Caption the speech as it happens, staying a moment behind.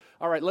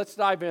All right, let's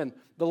dive in.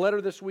 The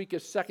letter this week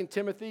is 2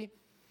 Timothy.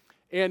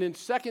 And in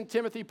 2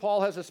 Timothy,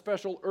 Paul has a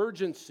special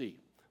urgency.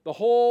 The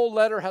whole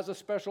letter has a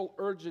special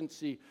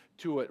urgency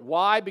to it.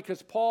 Why?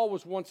 Because Paul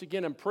was once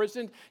again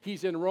imprisoned.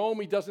 He's in Rome.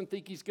 He doesn't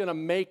think he's going to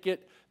make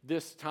it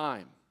this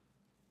time.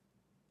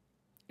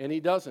 And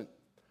he doesn't.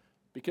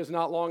 Because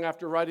not long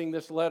after writing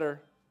this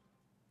letter,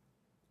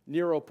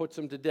 Nero puts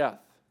him to death.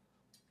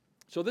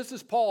 So this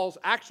is Paul's,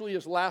 actually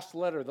his last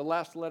letter, the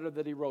last letter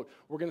that he wrote.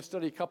 We're going to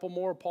study a couple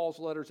more of Paul's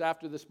letters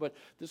after this, but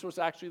this was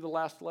actually the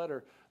last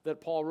letter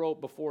that Paul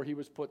wrote before he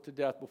was put to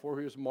death, before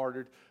he was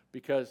martyred,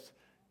 because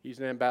he's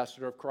an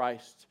ambassador of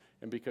Christ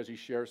and because he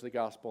shares the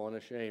gospel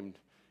unashamed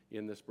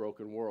in this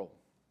broken world.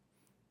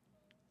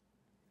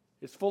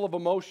 It's full of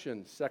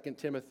emotion, 2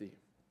 Timothy,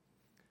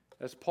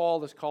 as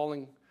Paul is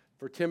calling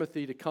for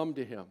Timothy to come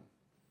to him.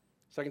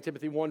 2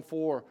 Timothy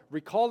 1:4,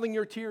 recalling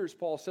your tears,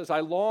 Paul says, I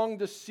long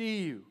to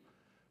see you,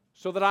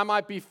 so that I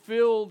might be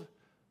filled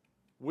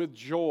with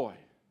joy.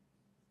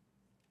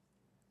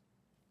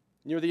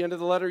 Near the end of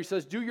the letter, he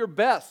says, do your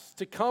best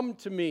to come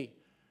to me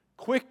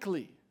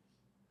quickly.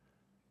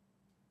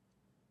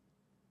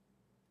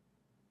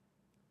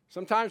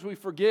 Sometimes we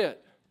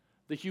forget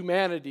the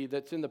humanity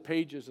that's in the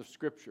pages of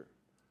Scripture.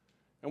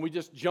 And we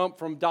just jump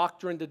from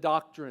doctrine to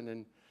doctrine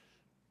and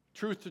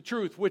truth to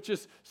truth, which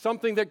is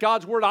something that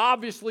God's Word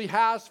obviously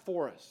has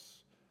for us.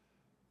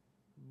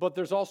 But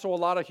there's also a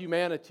lot of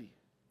humanity.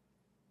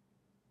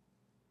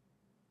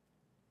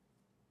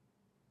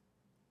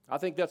 I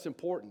think that's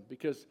important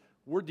because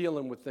we're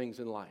dealing with things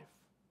in life.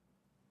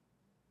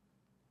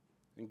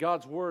 And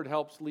God's Word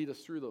helps lead us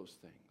through those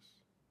things.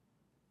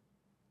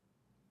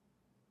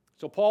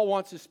 So Paul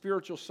wants his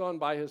spiritual son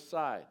by his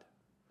side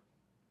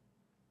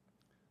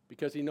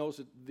because he knows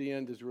that the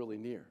end is really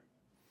near.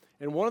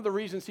 And one of the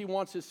reasons he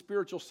wants his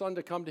spiritual son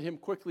to come to him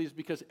quickly is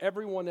because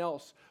everyone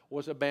else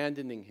was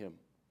abandoning him.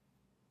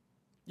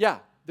 Yeah,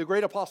 the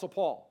great apostle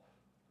Paul.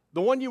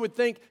 The one you would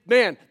think,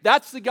 man,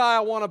 that's the guy I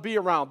want to be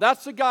around.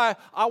 That's the guy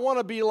I want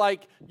to be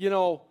like,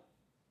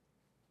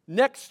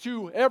 next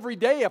to every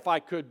day if I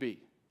could be.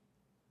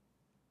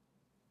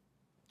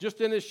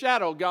 Just in his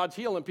shadow, God's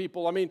healing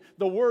people. I mean,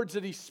 the words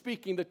that he's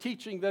speaking, the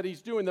teaching that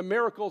he's doing, the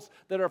miracles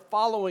that are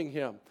following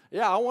him.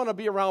 Yeah, I want to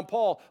be around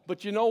Paul.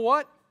 But you know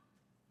what?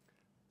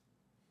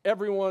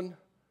 Everyone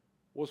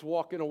was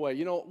walking away.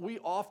 We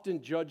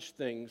often judge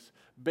things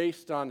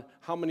based on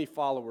how many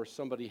followers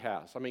somebody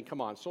has. I mean,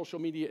 come on, social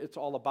media, it's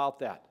all about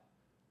that.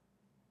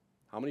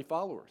 How many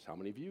followers? How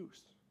many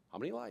views? How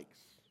many likes?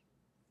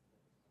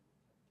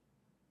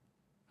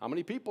 How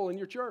many people in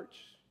your church?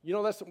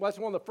 That's one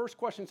of the first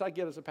questions I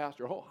get as a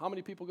pastor. Oh, how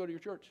many people go to your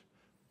church?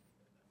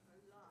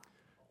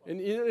 And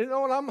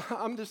what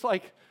I'm just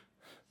like,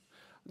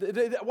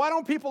 why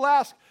don't people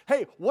ask,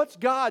 hey, what's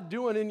God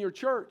doing in your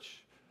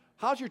church?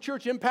 How's your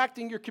church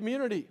impacting your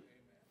community?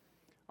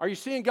 Are you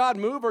seeing God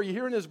move? Are you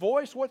hearing His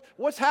voice?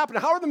 What's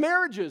happening? How are the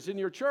marriages in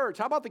your church?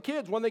 How about the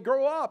kids when they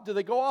grow up? Do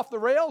they go off the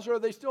rails or are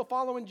they still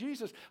following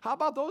Jesus? How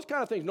about those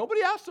kind of things?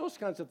 Nobody asks those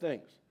kinds of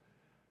things.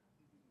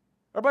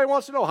 Everybody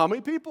wants to know how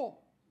many people,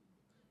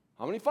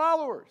 how many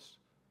followers.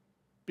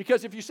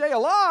 Because if you say a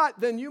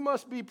lot, then you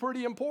must be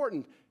pretty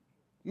important.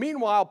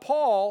 Meanwhile,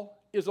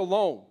 Paul is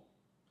alone.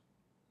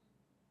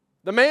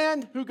 The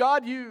man who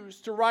God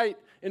used to write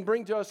and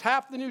bring to us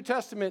half the New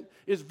Testament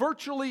is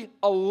virtually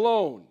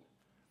alone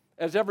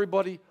as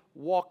everybody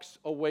walks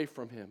away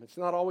from him. It's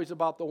not always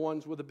about the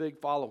ones with the big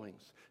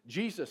followings.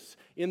 Jesus,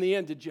 in the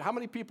end, how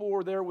many people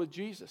were there with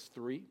Jesus?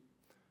 3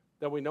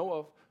 that we know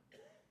of.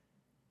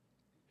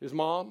 His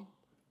mom,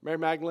 Mary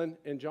Magdalene,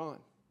 and John.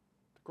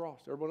 The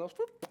cross. Everyone else,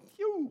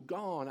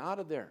 gone out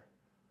of there.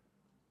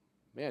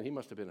 Man, he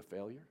must have been a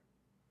failure.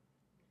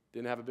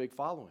 Didn't have a big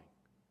following.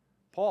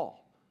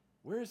 Paul,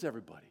 where is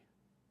everybody?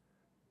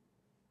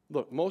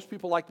 Look, most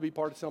people like to be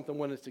part of something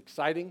when it's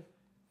exciting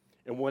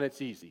and when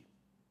it's easy.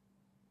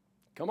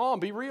 Come on,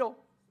 be real.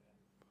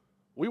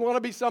 We want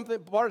to be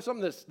part of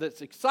something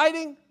that's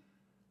exciting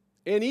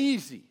and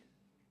easy.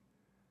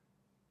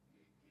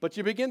 But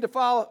you begin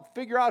to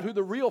figure out who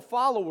the real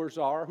followers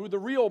are, who the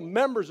real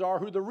members are,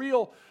 who the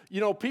real,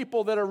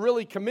 people that are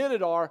really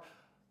committed are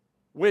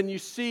when you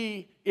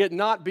see it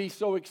not be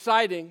so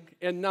exciting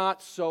and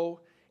not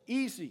so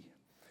easy.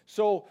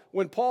 So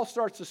when Paul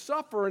starts to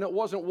suffer and it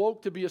wasn't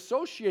woke to be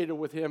associated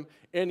with him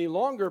any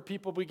longer,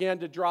 people began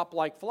to drop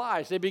like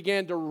flies. They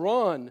began to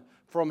run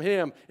from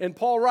him. And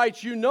Paul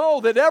writes,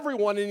 that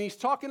everyone, and he's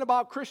talking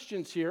about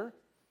Christians here,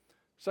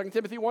 2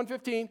 Timothy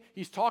 1:15,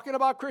 he's talking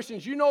about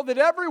Christians. You know that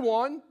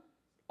everyone,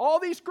 all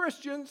these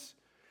Christians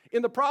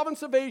in the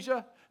province of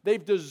Asia,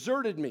 they've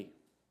deserted me.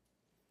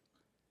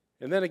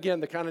 And then again,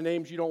 the kind of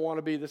names you don't want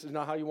to be, this is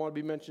not how you want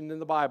to be mentioned in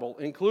the Bible,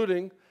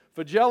 including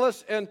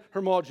Phygellus and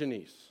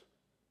Hermogenes.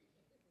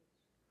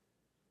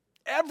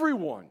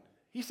 Everyone.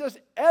 He says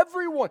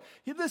everyone.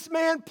 This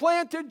man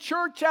planted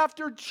church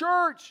after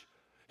church.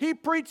 He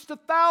preached to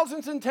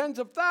thousands and tens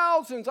of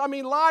thousands. I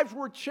mean, lives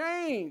were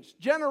changed.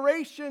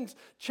 Generations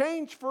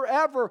changed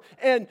forever.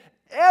 And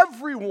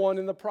everyone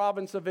in the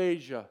province of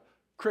Asia,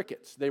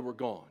 crickets, they were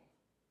gone.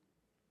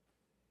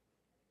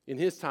 in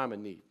his time of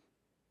need.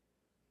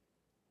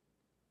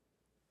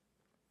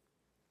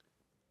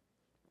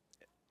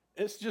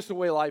 It's just the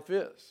way life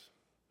is.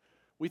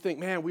 We think,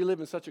 man, we live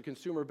in such a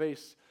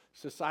consumer-based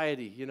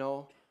society,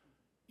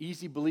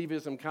 easy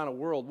believism kind of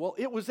world. Well,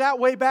 it was that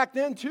way back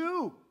then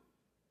too.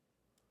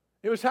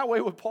 It was that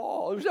way with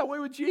Paul. It was that way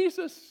with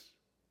Jesus.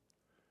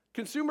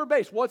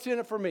 Consumer-based. What's in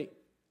it for me?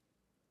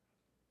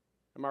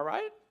 Am I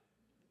right?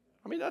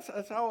 I mean,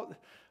 that's how,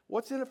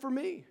 what's in it for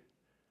me?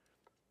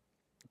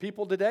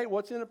 People today,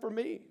 what's in it for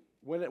me?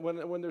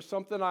 When there's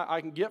something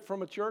I can get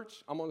from a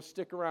church, I'm going to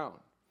stick around.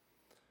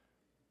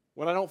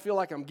 When I don't feel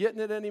like I'm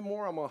getting it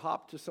anymore, I'm going to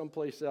hop to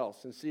someplace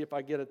else and see if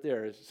I get it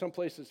there. It's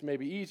someplace that's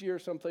maybe easier,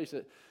 someplace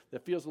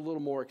that feels a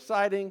little more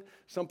exciting,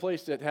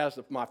 someplace that has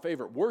my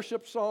favorite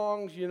worship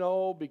songs,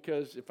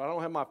 because if I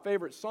don't have my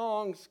favorite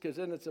songs, because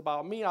then it's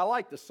about me, I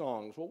like the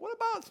songs. Well, what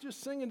about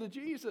just singing to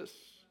Jesus?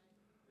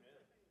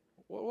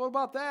 Well, what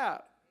about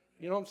that?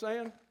 You know what I'm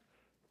saying?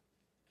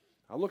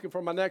 I'm looking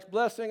for my next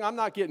blessing. I'm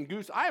not getting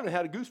I haven't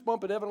had a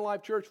goosebump at Evan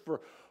Life Church for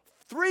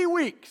 3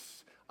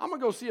 weeks. I'm going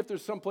to go see if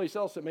there's someplace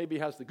else that maybe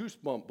has the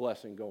goosebump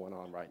blessing going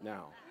on right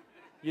now.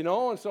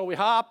 And so we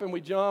hop and we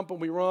jump and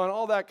we run,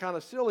 all that kind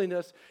of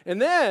silliness. And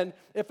then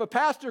if a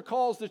pastor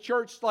calls the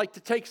church to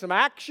take some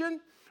action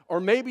or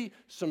maybe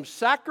some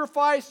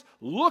sacrifice,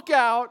 look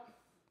out.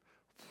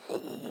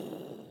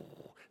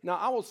 Now,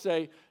 I will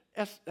say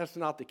that's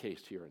not the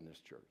case here in this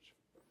church.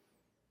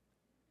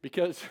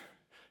 Because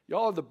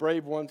y'all are the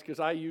brave ones, because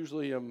I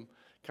usually am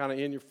kind of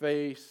in your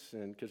face,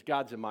 and because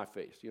God's in my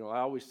face. I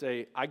always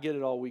say, I get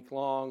it all week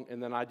long,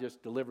 and then I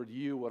just deliver to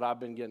you what I've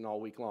been getting all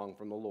week long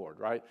from the Lord,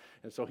 right?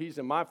 And so he's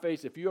in my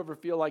face. If you ever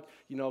feel like,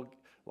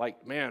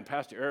 man,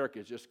 Pastor Eric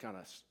is just kind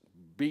of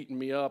beating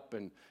me up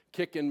and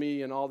kicking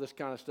me and all this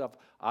kind of stuff,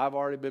 I've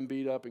already been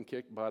beat up and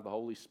kicked by the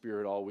Holy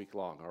Spirit all week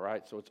long, all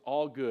right? So it's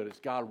all good. It's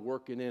God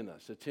working in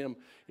us.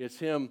 It's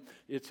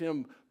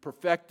him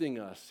perfecting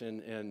us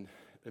and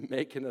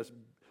making us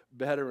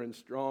better and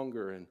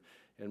stronger and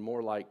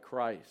more like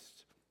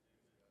Christ.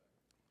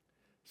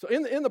 So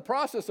in the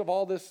process of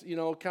all this,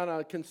 kind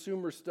of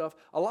consumer stuff,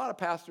 a lot of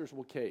pastors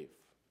will cave.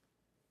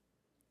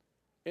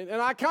 And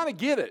I kind of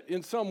get it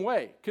in some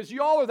way, because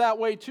y'all are that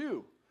way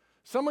too.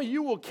 Some of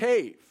you will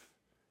cave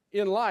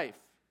in life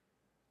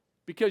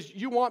because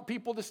you want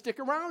people to stick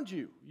around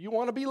you. You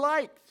want to be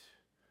liked.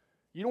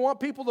 You don't want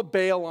people to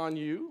bail on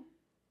you.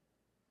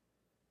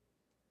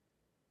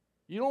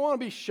 You don't want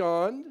to be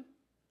shunned.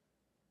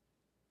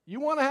 You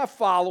want to have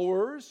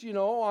followers,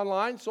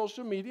 online,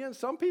 social media, and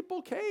some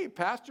people cave.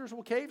 Pastors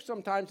will cave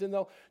sometimes, and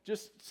they'll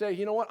just say,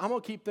 you know what, I'm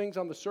going to keep things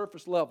on the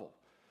surface level.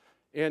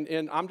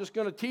 And I'm just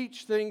going to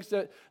teach things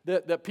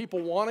that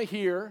people want to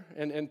hear.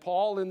 And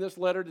Paul, in this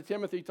letter to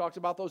Timothy, talks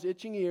about those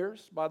itching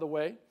ears, by the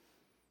way.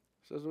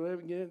 Says,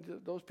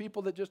 those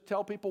people that just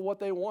tell people what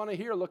they want to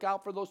hear, look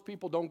out for those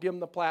people. Don't give them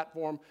the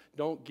platform.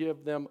 Don't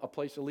give them a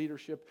place of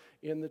leadership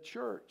in the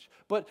church.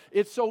 But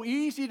it's so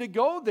easy to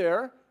go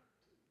there,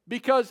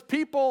 because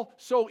people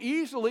so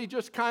easily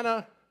just kind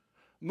of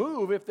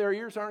move if their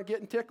ears aren't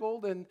getting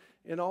tickled and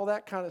all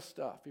that kind of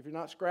stuff. If you're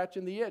not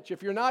scratching the itch.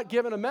 If you're not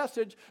giving a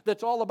message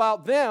that's all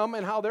about them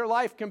and how their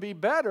life can be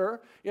better,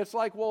 it's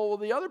like, well,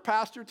 the other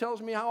pastor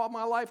tells me how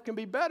my life can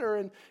be better,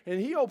 and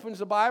he opens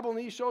the Bible and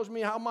he shows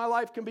me how my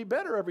life can be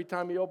better every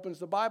time he opens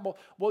the Bible.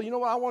 Well, you know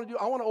what I want to do?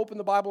 I want to open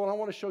the Bible and I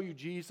want to show you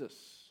Jesus,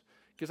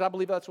 because I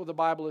believe that's what the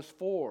Bible is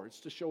for. It's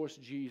to show us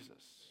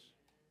Jesus.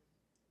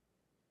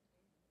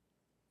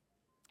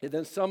 And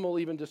then some will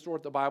even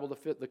distort the Bible to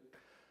fit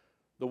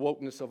the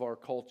wokeness of our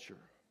culture.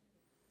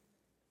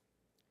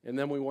 And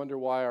then we wonder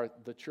why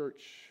the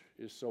church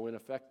is so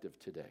ineffective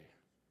today.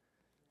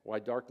 Why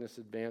darkness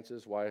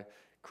advances, why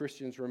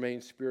Christians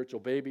remain spiritual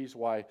babies,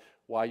 why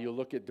you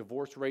look at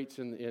divorce rates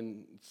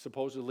in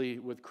supposedly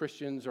with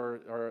Christians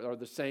are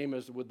the same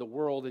as with the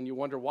world, and you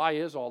wonder why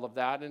is all of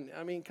that. And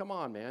I mean, come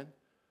on, man.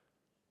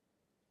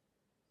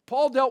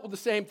 Paul dealt with the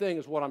same thing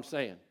as what I'm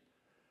saying.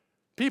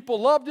 People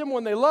loved him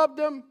when they loved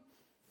him.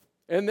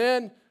 And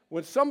then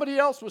when somebody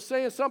else was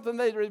saying something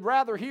they'd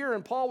rather hear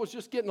and Paul was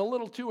just getting a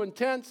little too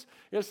intense,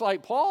 it's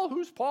like, Paul?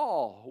 Who's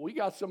Paul? We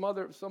got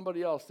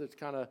somebody else that's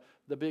kind of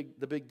the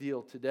big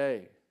deal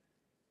today.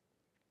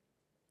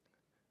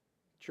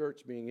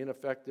 Church being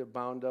ineffective,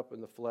 bound up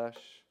in the flesh.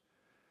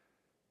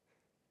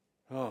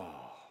 Oh.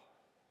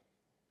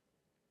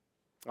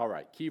 All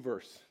right, key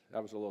verse.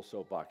 That was a little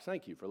soapbox.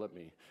 Thank you for letting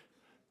me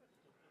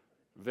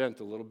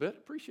vent a little bit.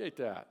 Appreciate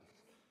that.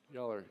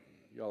 Y'all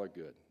are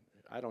good.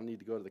 I don't need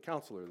to go to the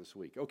counselor this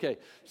week. Okay,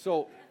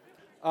 so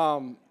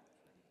I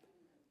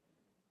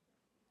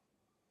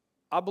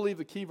believe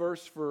the key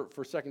verse for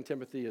 2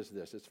 Timothy is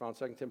this. It's found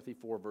 2 Timothy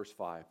 4, verse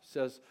 5. It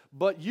says,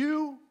 but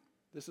you,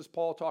 this is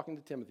Paul talking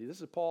to Timothy.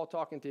 This is Paul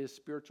talking to his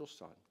spiritual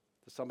son,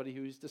 to somebody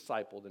who he's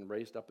discipled and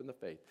raised up in the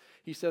faith.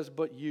 He says,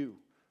 but you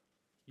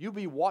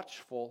be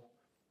watchful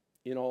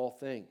in all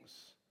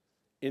things.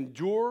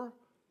 Endure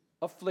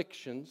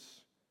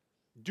afflictions.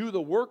 Do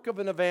the work of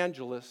an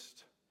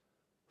evangelist.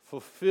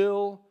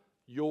 Fulfill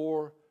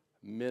your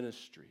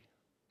ministry.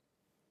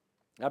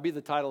 That'll be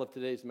the title of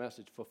today's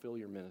message, Fulfill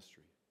Your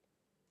Ministry.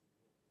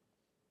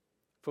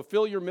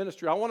 Fulfill your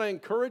ministry. I want to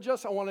encourage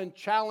us. I want to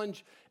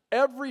challenge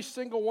every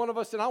single one of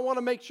us, and I want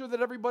to make sure that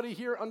everybody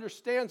here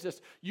understands this.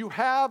 You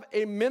have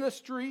a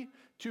ministry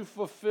to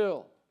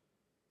fulfill.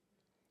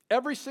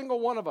 Every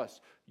single one of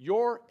us,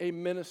 you're a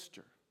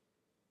minister.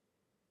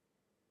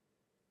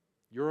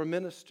 You're a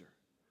minister.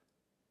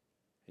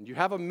 And you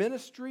have a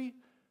ministry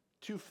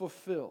to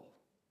fulfill.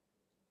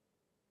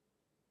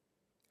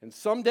 And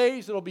some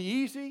days it'll be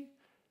easy,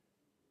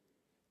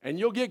 and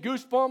you'll get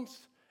goosebumps,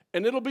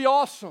 and it'll be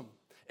awesome.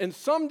 And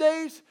some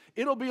days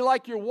it'll be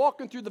like you're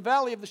walking through the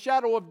valley of the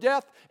shadow of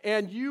death,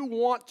 and you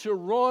want to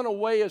run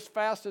away as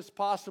fast as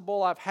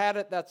possible. I've had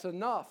it, that's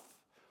enough.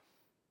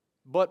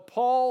 But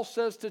Paul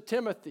says to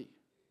Timothy,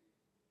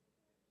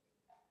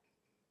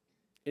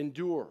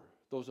 endure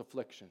those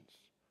afflictions.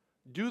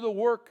 Do the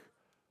work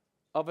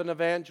of an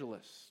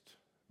evangelist,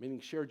 meaning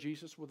share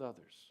Jesus with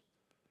others,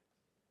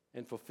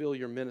 and fulfill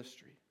your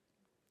ministry.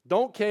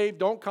 Don't cave,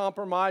 don't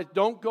compromise,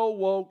 don't go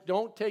woke,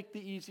 don't take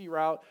the easy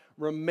route.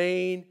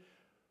 Remain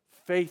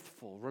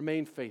faithful.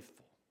 Remain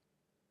faithful.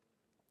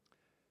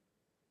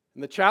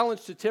 And the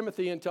challenge to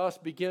Timothy and to us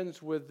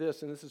begins with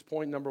this, and this is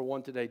point number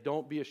 1 today.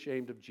 Don't be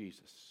ashamed of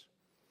Jesus.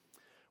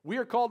 We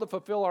are called to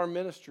fulfill our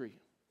ministry,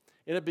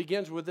 and it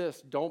begins with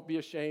this. Don't be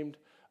ashamed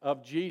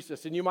of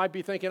Jesus. And you might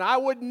be thinking, I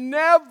would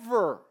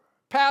never,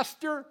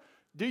 Pastor,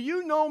 do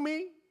you know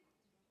me?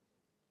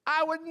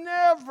 I would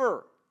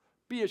never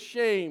be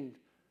ashamed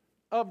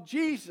of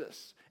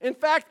Jesus. In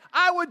fact,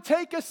 I would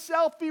take a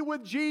selfie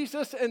with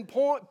Jesus and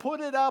put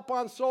it up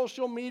on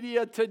social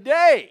media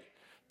today.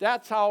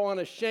 That's how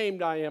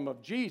unashamed I am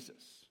of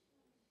Jesus.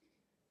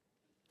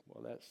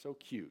 Well, that's so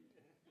cute.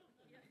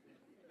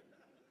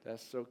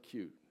 That's so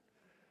cute.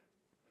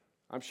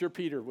 I'm sure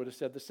Peter would have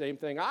said the same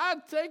thing.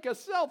 I'd take a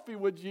selfie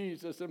with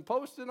Jesus and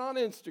post it on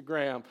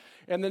Instagram.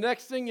 And the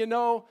next thing you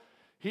know,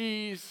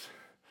 he's,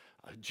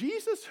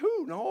 Jesus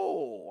who?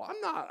 No,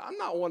 I'm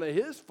not one of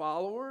his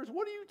followers.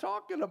 What are you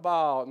talking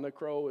about? And the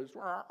crow is,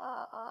 rah,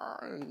 rah, rah,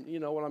 and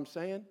you know what I'm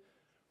saying?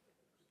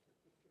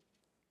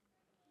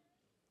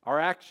 Our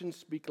actions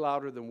speak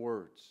louder than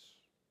words.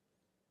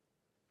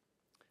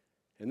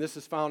 And this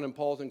is found in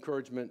Paul's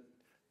encouragement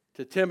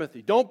to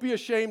Timothy. Don't be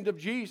ashamed of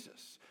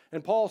Jesus.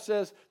 And Paul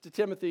says to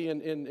Timothy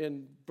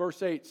in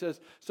verse 8,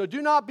 says, so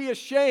do not be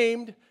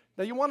ashamed.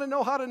 Now you want to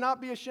know how to not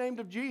be ashamed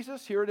of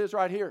Jesus? Here it is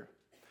right here.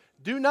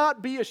 Do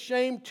not be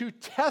ashamed to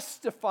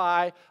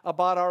testify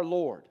about our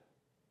Lord.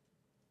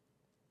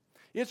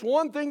 It's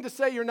one thing to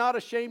say you're not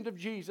ashamed of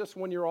Jesus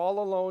when you're all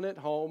alone at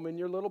home in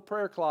your little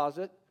prayer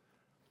closet.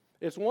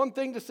 It's one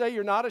thing to say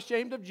you're not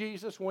ashamed of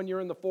Jesus when you're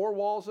in the four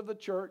walls of the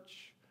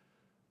church.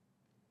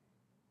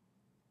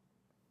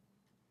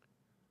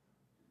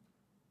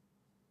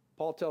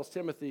 Paul tells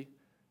Timothy,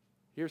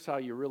 here's how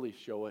you really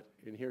show it,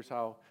 and here's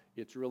how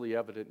it's really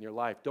evident in your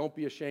life. Don't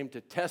be ashamed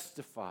to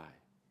testify.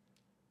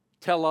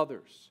 Tell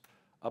others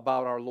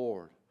about our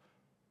Lord.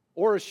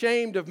 Or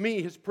ashamed of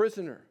me, his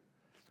prisoner.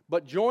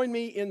 But join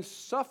me in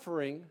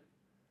suffering,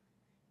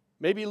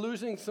 maybe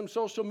losing some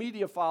social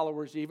media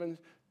followers even,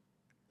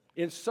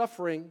 in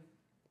suffering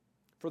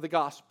for the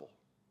gospel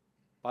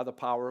by the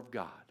power of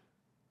God.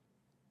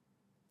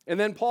 And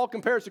then Paul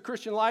compares the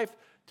Christian life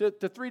to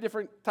 3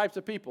 different types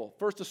of people.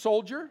 First, a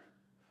soldier,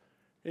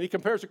 and he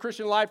compares the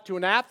Christian life to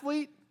an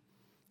athlete,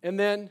 and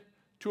then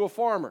to a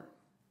farmer.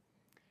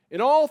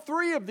 And all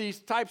 3 of these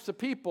types of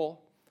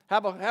people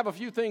have a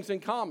few things in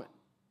common.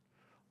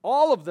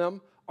 All of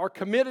them are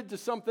committed to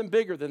something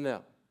bigger than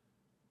them.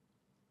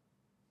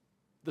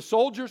 The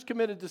soldier's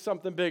committed to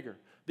something bigger.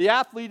 The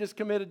athlete is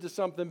committed to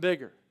something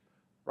bigger,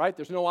 right?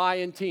 There's no I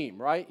in team,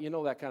 right? You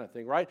know that kind of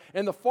thing, right?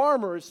 And the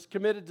farmer is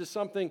committed to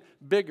something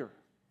bigger.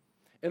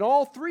 And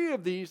all 3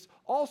 of these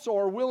also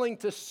are willing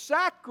to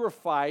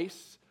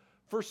sacrifice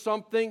for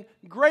something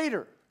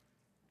greater.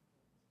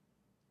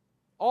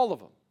 All of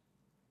them.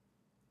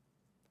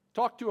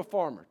 Talk to a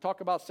farmer.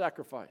 Talk about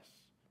sacrifice.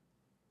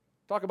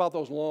 Talk about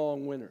those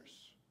long winters.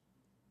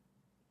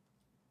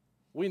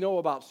 We know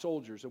about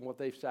soldiers and what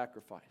they've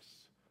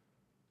sacrificed.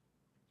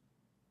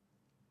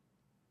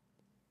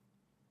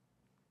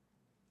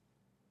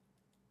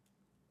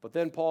 But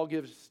then Paul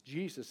gives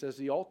Jesus as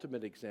the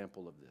ultimate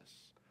example of this.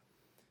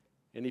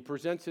 And he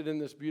presents it in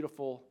this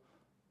beautiful,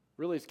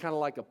 really it's kind of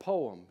like a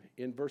poem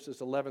in verses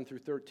 11 through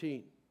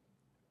 13,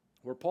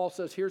 where Paul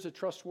says, here's a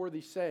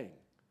trustworthy saying.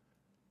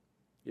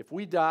 If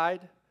we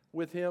died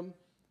with him,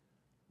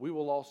 we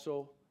will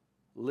also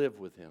live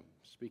with him.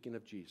 Speaking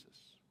of Jesus.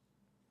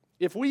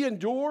 If we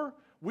endure,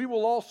 we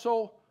will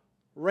also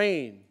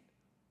reign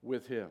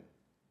with him.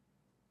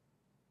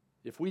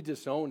 If we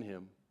disown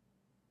him,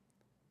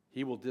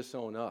 he will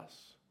disown us.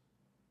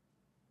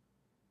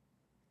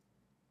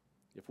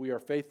 If we are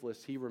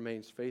faithless, he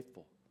remains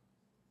faithful.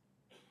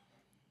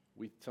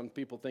 Some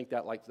people think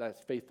that like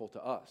that's faithful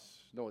to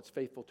us. No, it's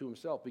faithful to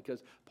himself,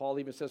 because Paul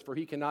even says, for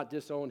he cannot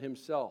disown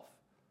himself.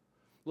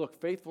 Look,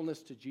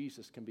 faithfulness to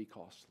Jesus can be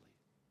costly.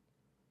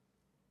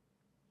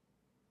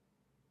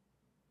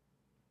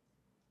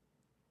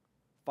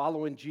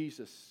 Following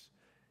Jesus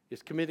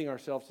It's committing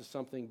ourselves to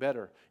something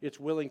better. It's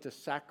willing to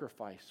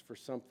sacrifice for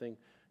something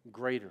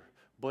greater.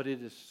 But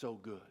it is so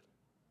good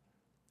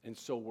and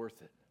so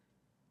worth it.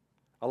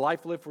 A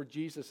life lived for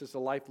Jesus is a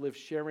life lived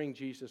sharing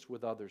Jesus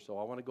with others. So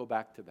I want to go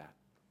back to that.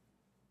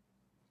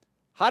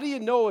 How do you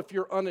know if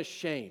you're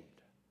unashamed?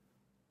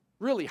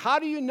 Really, how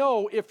do you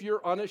know if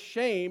you're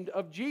unashamed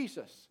of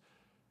Jesus?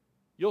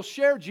 You'll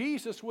share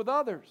Jesus with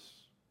others.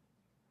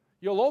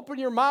 You'll open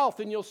your mouth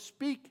and you'll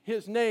speak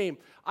His name.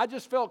 I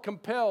just felt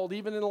compelled,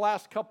 even in the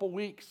last couple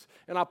weeks,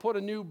 and I put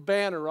a new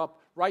banner up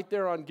right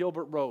there on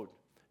Gilbert Road.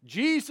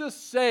 Jesus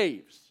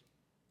saves.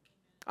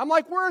 I'm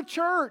like, we're a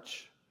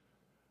church.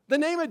 The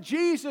name of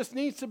Jesus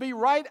needs to be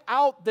right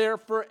out there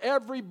for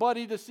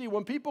everybody to see.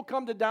 When people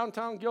come to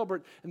downtown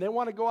Gilbert and they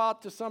want to go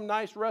out to some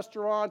nice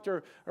restaurant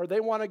or they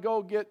want to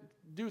go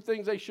do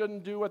things they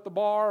shouldn't do at the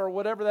bar or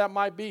whatever that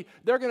might be,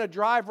 they're going to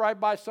drive right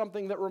by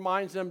something that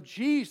reminds them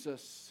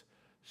Jesus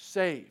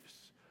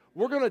saves.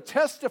 We're going to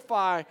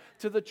testify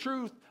to the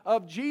truth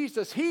of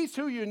Jesus. He's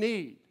who you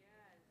need.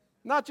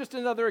 Not just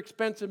another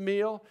expensive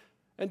meal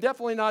and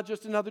definitely not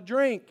just another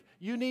drink.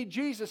 You need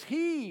Jesus.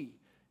 He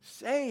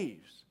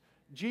saves.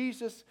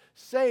 Jesus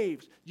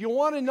saves. Do you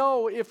want to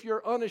know if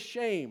you're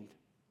unashamed?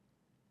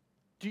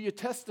 Do you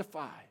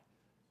testify?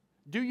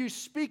 Do you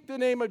speak the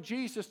name of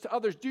Jesus to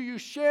others? Do you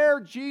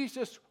share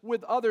Jesus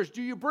with others?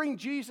 Do you bring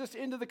Jesus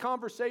into the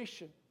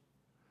conversation?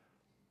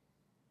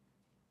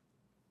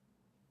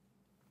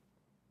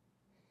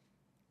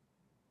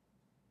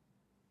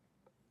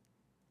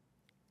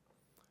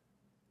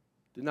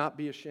 Do not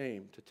be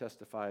ashamed to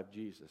testify of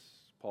Jesus,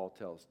 Paul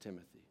tells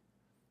Timothy.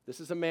 This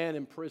is a man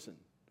in prison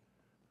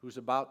who's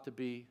about to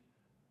be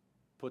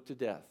put to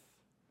death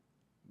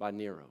by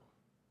Nero.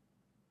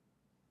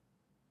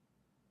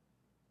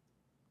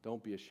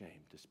 Don't be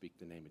ashamed to speak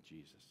the name of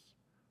Jesus.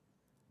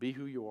 Be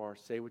who you are,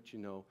 say what you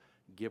know,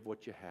 give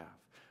what you have.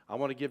 I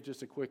want to give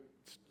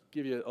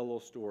you a little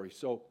story.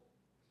 So,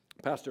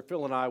 Pastor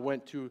Phil and I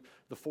went to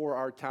the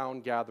 4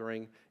 Town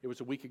gathering. It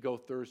was a week ago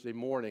Thursday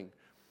morning.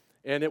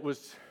 And it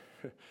was,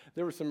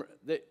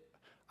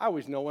 I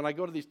always know when I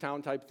go to these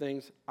town type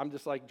things, I'm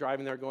just like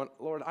driving there going,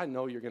 Lord, I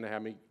know they're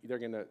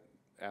going to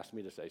ask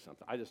me to say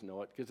something. I just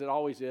know it because it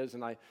always is.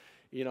 And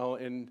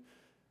and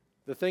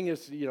the thing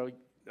is,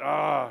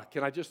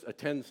 can I just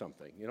attend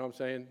something? You know what I'm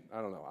saying?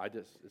 I don't know.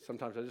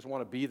 Sometimes I just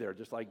want to be there,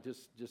 just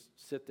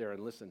sit there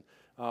and listen.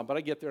 But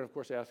I get there, and of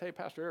course, I ask, hey,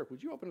 Pastor Eric,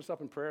 would you open us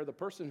up in prayer? The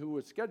person who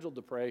was scheduled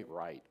to pray,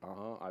 right,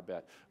 I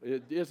bet,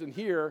 it isn't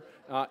here.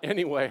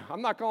 Anyway,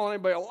 I'm not calling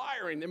anybody a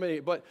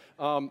liar, but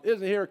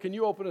isn't here. Can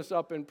you open us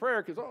up in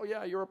prayer? Because, oh,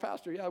 yeah, you're a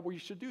pastor. Yeah, well, you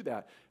should do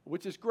that,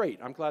 which is great.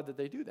 I'm glad that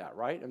they do that,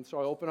 right? And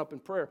so I open up in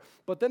prayer.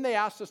 But then they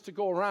asked us to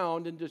go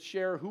around and to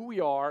share who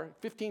we are,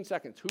 15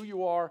 seconds, who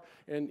you are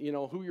and,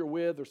 who you're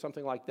with or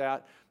something like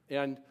that.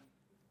 And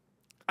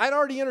I'd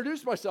already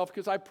introduced myself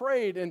because I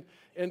prayed,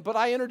 but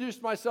I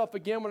introduced myself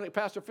again when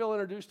Pastor Phil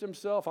introduced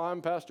himself.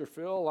 I'm Pastor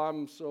Phil.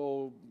 I'm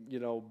so,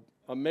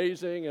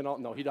 amazing. And all.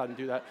 No, he doesn't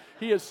do that.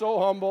 He is so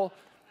humble.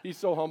 He's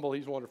so humble.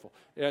 He's wonderful.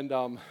 And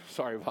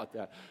sorry about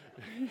that.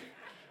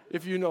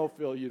 If you know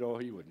Phil,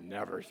 he would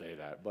never say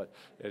that. But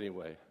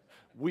anyway,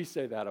 we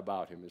say that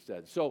about him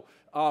instead. So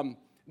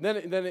then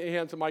he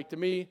hands the mic to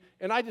me,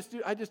 and I just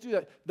do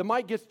that. The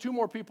mic gets 2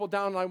 more people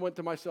down, and I went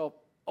to myself,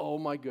 oh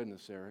my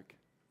goodness, Eric.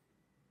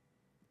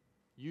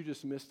 You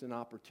just missed an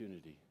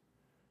opportunity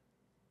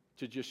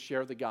to just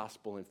share the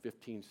gospel in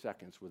 15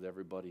 seconds with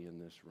everybody in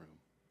this room.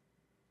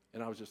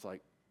 And I was just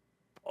like,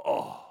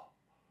 oh.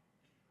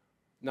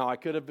 Now, I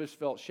could have just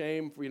felt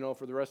shame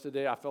for the rest of the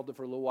day. I felt it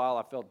for a little while.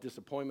 I felt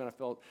disappointment. I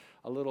felt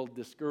a little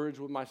discouraged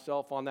with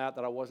myself on that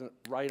I wasn't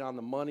right on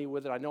the money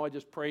with it. I know I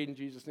just prayed in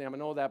Jesus' name. I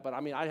know that, but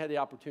I had the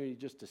opportunity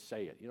just to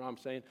say it. You know what I'm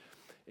saying?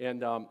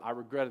 And I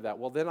regretted that.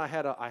 Well, then I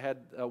had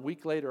a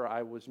week later,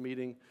 I was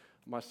meeting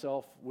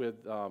myself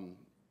with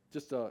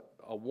just a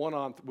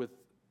one-on with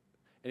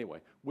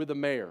the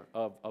mayor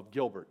of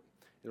Gilbert.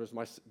 It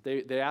was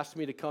they asked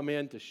me to come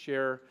in to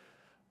share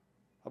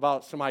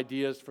about some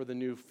ideas for the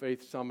new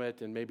Faith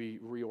Summit and maybe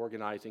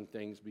reorganizing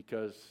things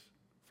because,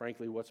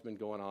 frankly, what's been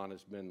going on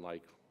has been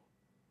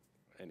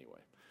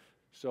anyway.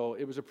 So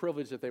it was a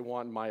privilege that they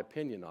wanted my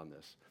opinion on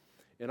this.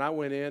 And I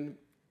went in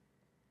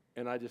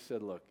and I just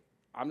said, look,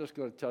 I'm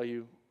going to tell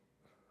you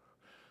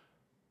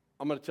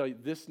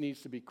this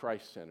needs to be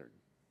Christ-centered.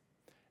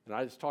 And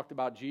I just talked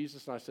about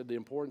Jesus, and I said the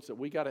importance that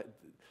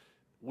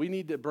we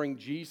need to bring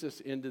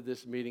Jesus into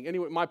this meeting.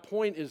 Anyway, my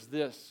point is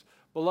this.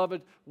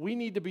 Beloved, we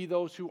need to be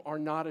those who are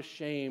not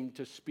ashamed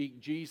to speak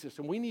Jesus.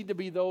 And we need to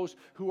be those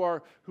who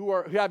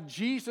have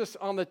Jesus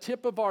on the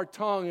tip of our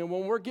tongue. And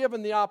when we're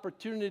given the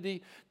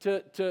opportunity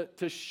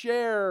to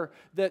share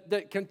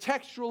that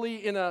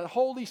contextually in a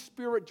Holy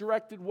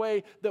Spirit-directed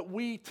way, that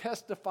we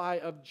testify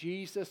of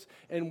Jesus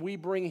and we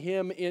bring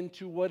Him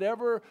into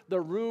whatever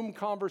the room,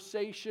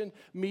 conversation,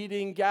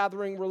 meeting,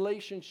 gathering,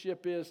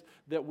 relationship is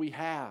that we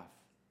have.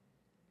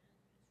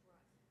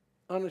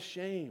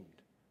 Unashamed.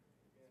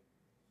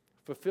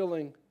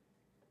 Fulfilling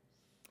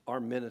our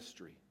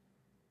ministry.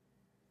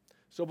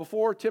 So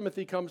before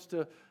Timothy comes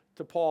to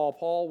to Paul,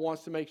 Paul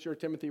wants to make sure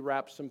Timothy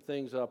wraps some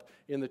things up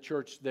in the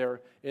church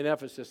there in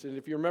Ephesus. And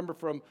if you remember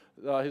from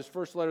his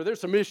first letter,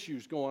 there's some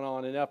issues going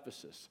on in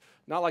Ephesus.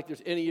 Not like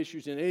there's any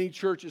issues in any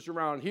churches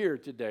around here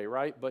today,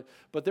 right?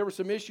 But there were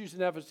some issues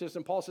in Ephesus,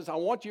 and Paul says, I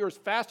want you as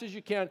fast as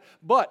you can,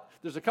 but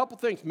there's a couple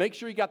things. Make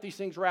sure you got these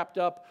things wrapped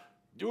up.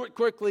 Do it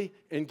quickly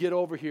and get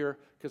over here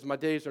because my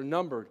days are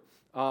numbered.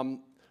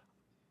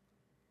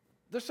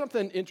 There's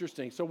something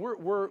interesting. So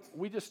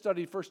we just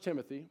studied 1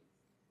 Timothy.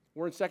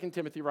 We're in 2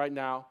 Timothy right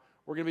now.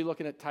 We're going to be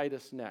looking at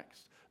Titus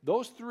next.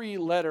 Those three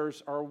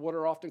letters are what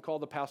are often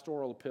called the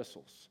pastoral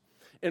epistles.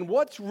 And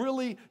what's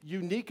really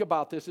unique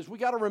about this is we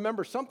got to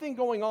remember something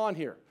going on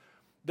here.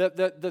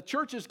 The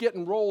church is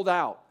getting rolled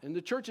out, and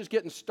the church is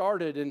getting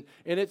started, and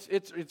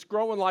it's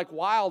growing like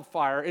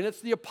wildfire. And it's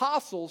the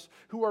apostles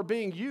who are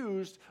being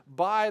used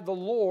by the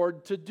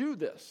Lord to do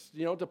this,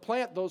 to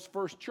plant those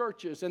first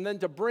churches, and then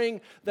to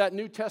bring that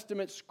New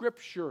Testament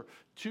scripture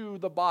to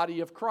the body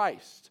of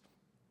Christ.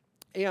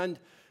 And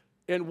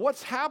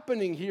what's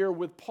happening here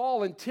with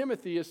Paul and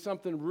Timothy is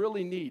something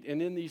really neat.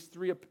 And in these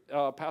three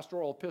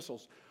pastoral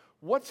epistles,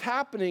 what's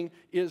happening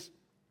is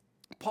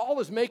Paul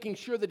is making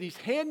sure that he's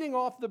handing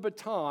off the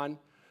baton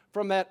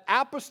from that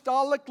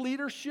apostolic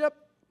leadership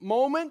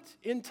moment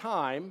in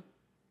time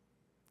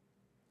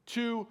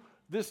to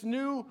this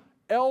new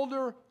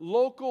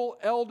local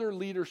elder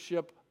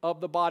leadership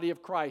of the body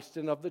of Christ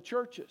and of the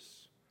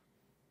churches.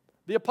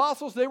 The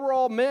apostles, they were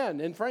all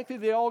men, and frankly,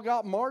 they all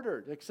got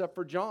martyred, except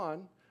for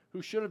John,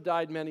 who should have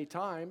died many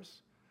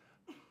times.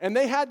 And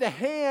they had to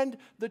hand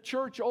the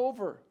church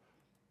over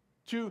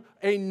to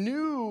a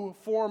new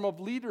form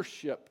of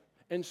leadership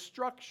and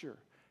structure.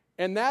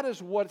 And that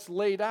is what's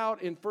laid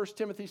out in 1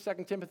 Timothy,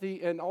 2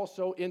 Timothy, and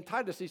also in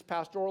Titus, these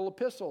pastoral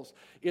epistles.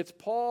 It's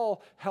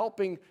Paul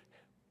helping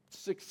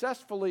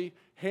successfully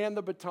hand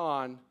the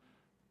baton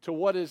to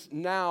what is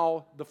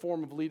now the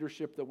form of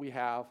leadership that we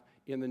have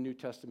in the New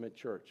Testament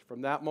church.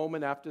 From that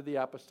moment after the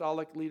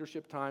apostolic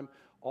leadership time,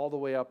 all the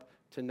way up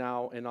to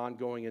now and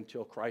ongoing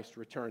until Christ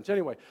returns.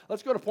 Anyway,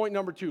 let's go to point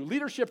number 2.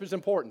 Leadership is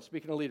important.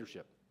 Speaking of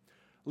leadership.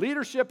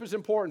 Leadership is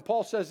important.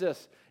 Paul says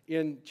this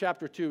in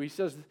chapter 2. He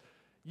says,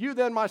 you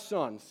then, my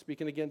sons,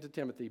 speaking again to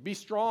Timothy, be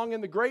strong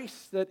in the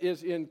grace that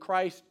is in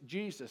Christ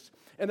Jesus.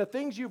 And the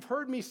things you've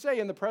heard me say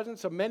in the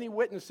presence of many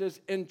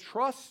witnesses,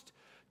 entrust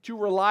to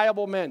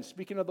reliable men.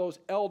 Speaking of those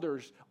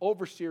elders,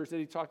 overseers that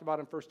he talked about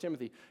in 1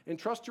 Timothy.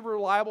 Entrust to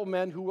reliable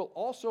men who will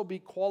also be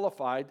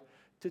qualified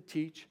to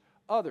teach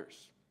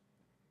others.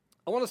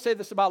 I want to say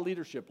this about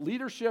leadership.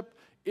 Leadership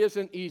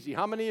isn't easy.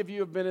 How many of you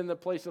have been in the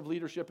place of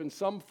leadership in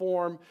some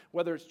form,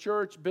 whether it's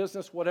church,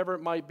 business, whatever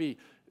it might be?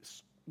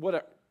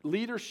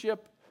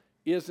 Leadership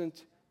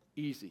isn't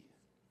easy.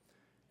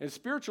 And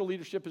spiritual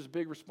leadership is a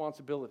big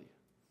responsibility.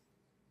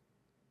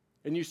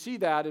 And you see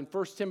that in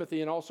 1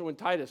 Timothy and also in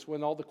Titus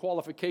when all the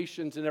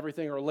qualifications and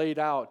everything are laid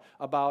out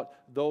about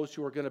those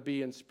who are going to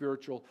be in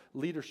spiritual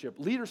leadership.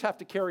 Leaders have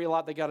to carry a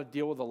lot. They got to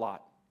deal with a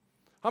lot.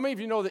 How many of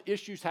you know that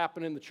issues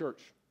happen in the church?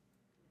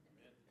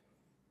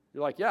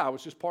 You're like, yeah, I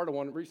was just part of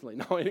one recently.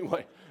 No,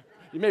 anyway.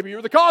 Maybe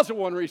you're the cause of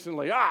one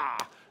recently.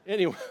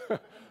 Anyway.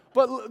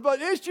 But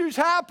issues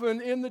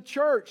happen in the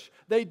church.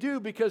 They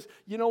do because,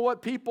 you know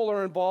what? People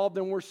are involved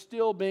and we're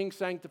still being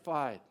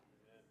sanctified.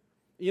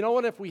 You know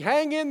what? If we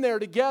hang in there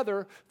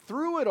together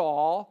through it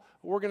all,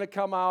 we're going to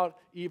come out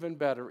even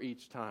better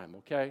each time,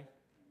 okay?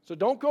 So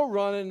don't go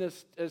running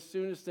as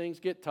soon as things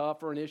get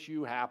tough or an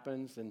issue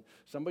happens and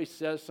somebody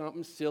says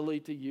something silly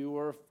to you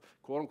or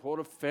quote-unquote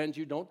offends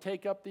you. Don't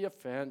take up the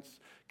offense.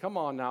 Come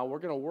on now. We're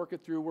going to work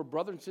it through. We're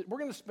brothers and sisters. We're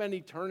going to spend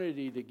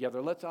eternity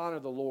together. Let's honor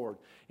the Lord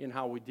in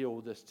how we deal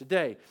with this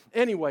today.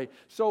 Anyway,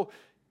 so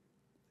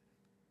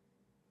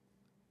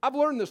I've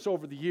learned this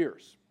over the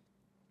years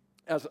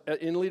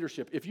in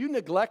leadership. If you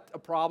neglect a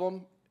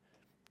problem,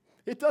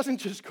 it doesn't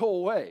just go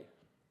away.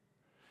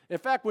 In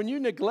fact, when you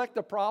neglect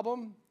a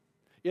problem,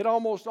 it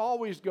almost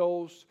always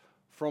goes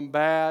from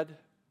bad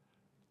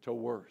to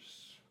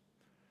worse.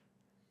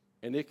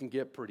 And it can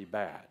get pretty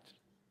bad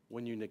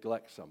when you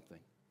neglect something.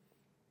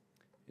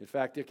 In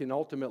fact, it can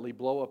ultimately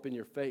blow up in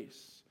your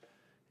face.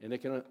 And it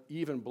can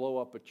even blow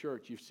up a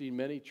church. You've seen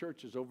many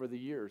churches over the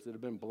years that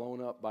have been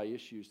blown up by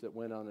issues that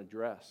went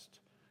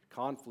unaddressed.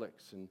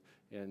 Conflicts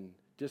and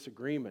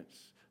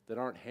disagreements that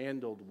aren't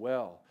handled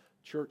well.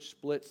 Church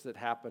splits that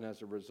happen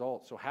as a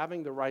result. So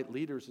having the right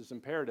leaders is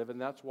imperative. And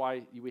that's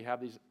why we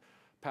have these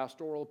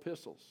pastoral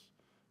epistles.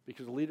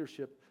 Because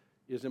leadership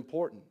is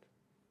important.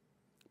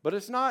 But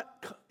it's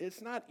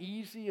not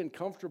easy and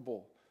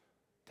comfortable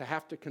to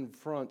have to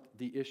confront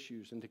the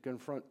issues and to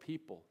confront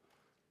people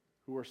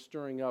who are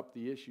stirring up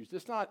the issues.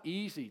 It's not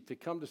easy to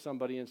come to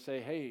somebody and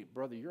say, hey,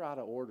 brother, you're out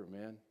of order,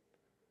 man.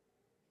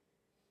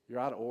 You're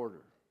out of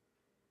order.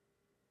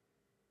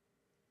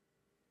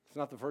 It's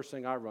not the first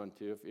thing I run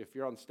to. If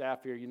you're on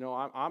staff here, you know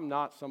I'm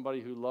not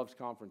somebody who loves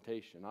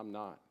confrontation. I'm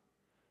not.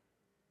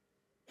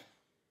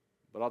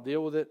 But I'll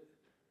deal with it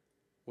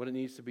when it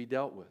needs to be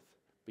dealt with.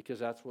 Because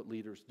that's what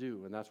leaders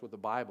do, and that's what the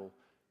Bible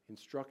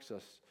instructs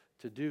us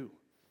to do.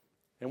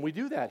 And we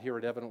do that here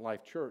at Evident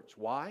Life Church.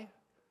 Why?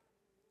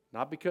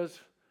 Not because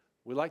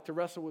we like to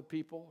wrestle with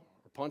people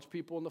or punch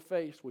people in the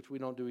face, which we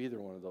don't do either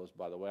one of those,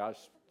 by the way. I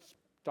was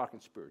talking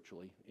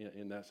spiritually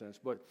in that sense.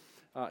 But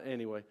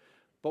anyway,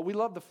 but we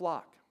love the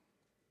flock.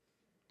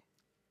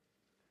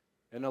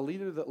 And a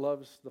leader that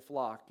loves the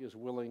flock is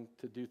willing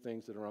to do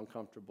things that are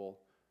uncomfortable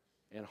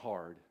and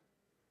hard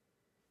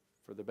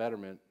for the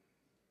betterment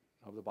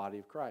of the body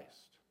of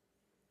Christ.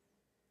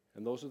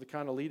 And those are the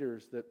kind of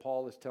leaders that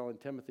Paul is telling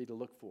Timothy to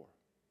look for.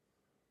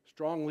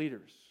 Strong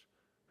leaders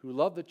who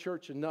love the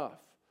church enough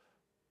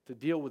to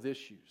deal with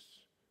issues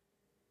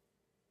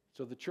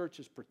so the church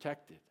is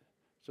protected,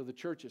 so the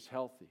church is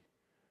healthy,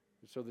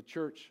 and so the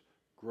church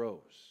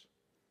grows.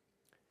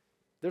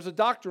 There's a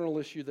doctrinal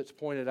issue that's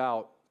pointed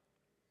out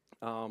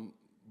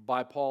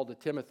by Paul to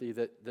Timothy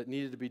that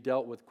needed to be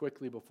dealt with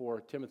quickly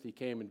before Timothy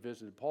came and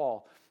visited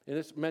Paul. And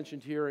it's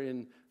mentioned here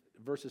in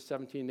verses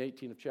 17 and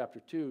 18 of chapter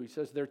 2. He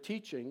says, their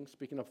teaching,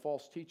 speaking of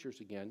false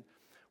teachers again,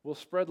 will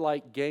spread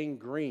like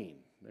gangrene.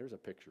 There's a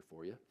picture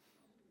for you.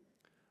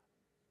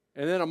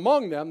 And then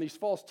among them, these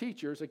false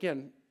teachers,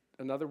 again,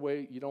 another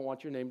way, you don't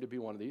want your name to be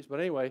one of these, but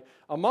anyway,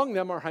 among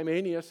them are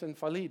Hymenaeus and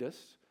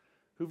Philetus,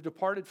 who've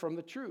departed from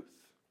the truth.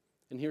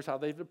 And here's how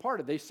they've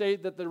departed. They say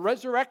that the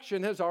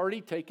resurrection has already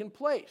taken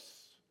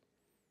place.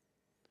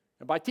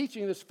 And by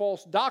teaching this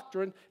false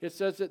doctrine, it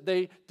says that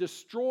they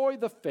destroy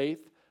the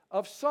faith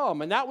of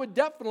some. And that would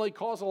definitely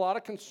cause a lot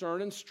of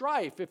concern and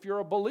strife if you're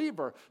a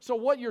believer. So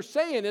what you're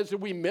saying is that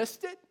we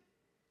missed it?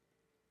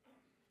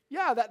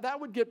 Yeah, that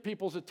would get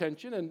people's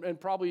attention and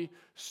probably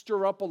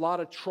stir up a lot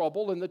of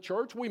trouble in the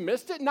church. We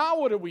missed it. Now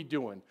what are we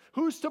doing?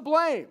 Who's to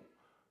blame?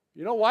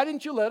 Why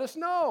didn't you let us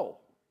know?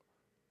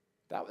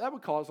 That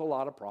would cause a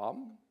lot of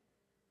problem,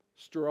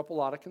 stir up a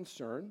lot of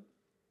concern.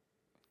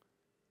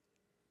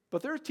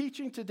 But there's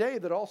teaching today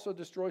that also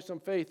destroys some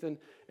faith. And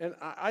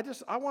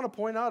I want to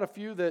point out a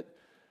few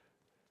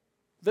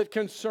that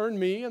concern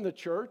me and the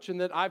church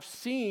and that I've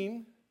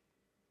seen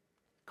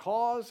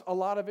cause a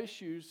lot of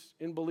issues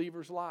in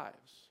believers'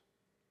 lives.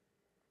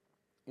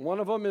 One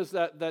of them is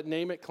that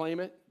name it, claim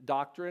it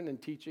doctrine and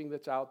teaching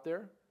that's out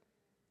there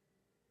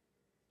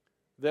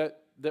that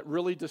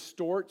really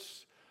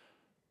distorts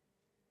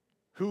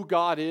who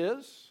God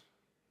is,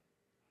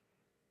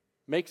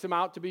 makes him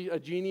out to be a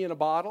genie in a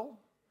bottle,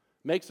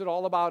 makes it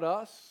all about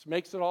us,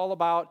 makes it all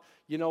about,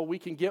 we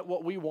can get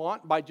what we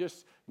want by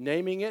just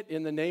naming it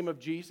in the name of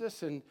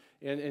Jesus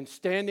and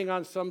standing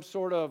on some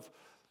sort of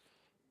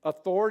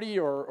authority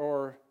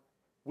or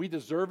we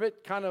deserve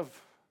it kind of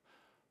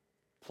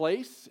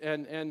place.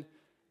 And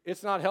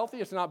it's not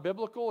healthy, it's not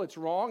biblical, it's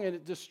wrong, and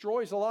it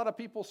destroys a lot of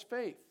people's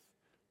faith.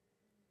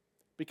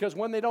 Because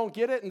when they don't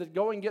get it and the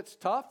going gets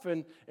tough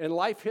and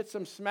life hits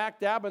them smack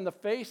dab in the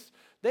face,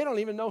 they don't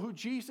even know who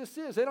Jesus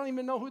is. They don't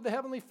even know who the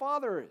Heavenly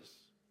Father is.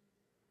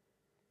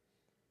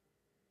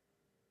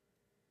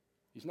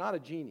 He's not a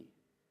genie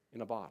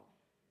in a bottle.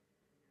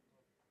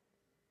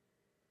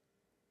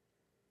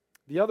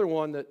 The other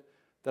one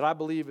that I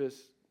believe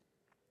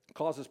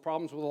causes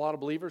problems with a lot of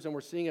believers, and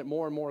we're seeing it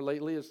more and more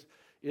lately,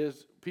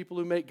 is people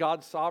who make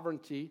God's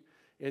sovereignty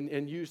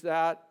and use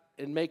that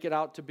and make it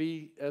out to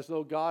be as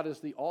though God is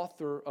the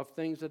author of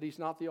things that he's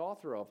not the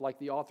author of, like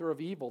the author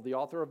of evil, the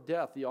author of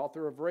death, the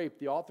author of rape,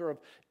 the author of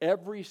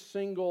every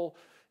single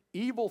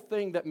evil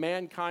thing that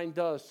mankind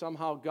does.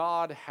 Somehow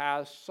God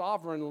has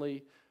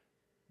sovereignly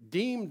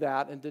deemed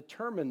that and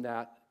determined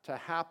that to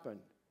happen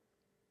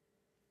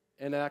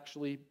and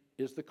actually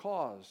is the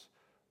cause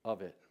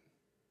of it.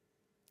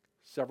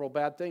 Several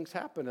bad things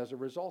happen as a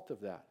result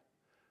of that.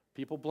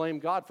 People blame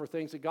God for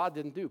things that God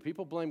didn't do.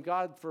 People blame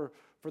God for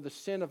the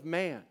sin of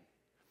man.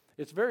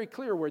 It's very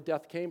clear where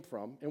death came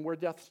from and where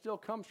death still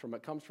comes from.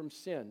 It comes from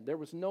sin. There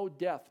was no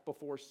death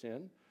before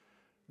sin.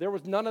 There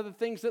was none of the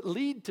things that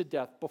lead to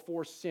death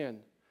before sin.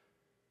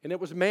 And it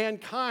was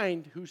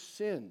mankind who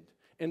sinned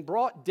and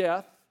brought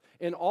death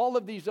and all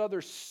of these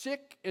other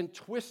sick and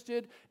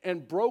twisted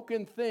and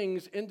broken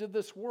things into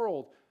this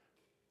world.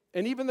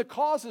 And even the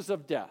causes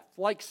of death,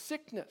 like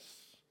sickness,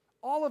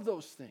 all of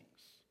those things.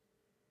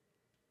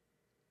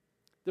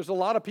 There's a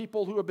lot of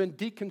people who have been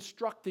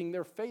deconstructing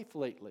their faith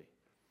lately.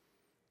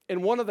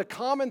 And one of the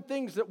common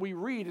things that we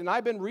read, and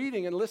I've been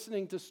reading and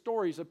listening to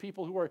stories of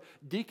people who are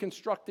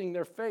deconstructing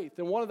their faith.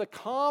 And one of the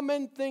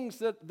common things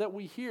that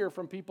we hear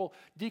from people,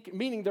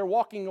 meaning they're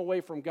walking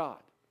away from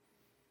God.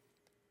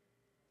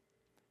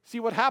 See,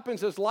 what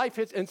happens as life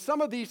hits, and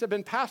some of these have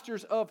been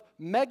pastors of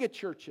mega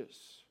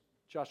churches.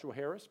 Joshua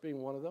Harris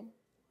being one of them.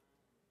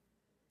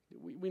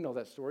 We know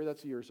that story.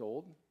 That's years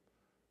old.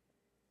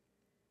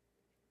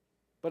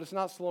 But it's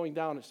not slowing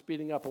down, it's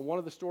speeding up. And one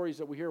of the stories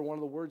that we hear, one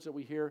of the words that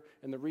we hear,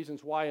 and the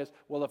reasons why is,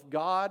 well, if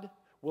God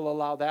will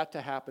allow that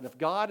to happen, if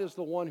God is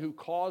the one who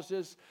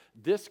causes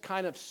this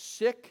kind of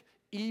sick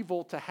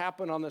evil to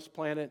happen on this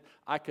planet,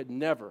 I could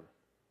never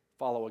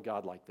follow a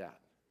God like that.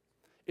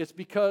 It's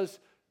because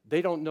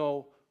they don't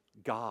know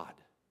God,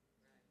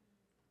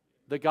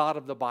 the God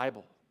of the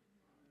Bible.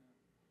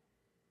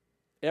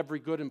 Every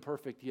good and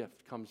perfect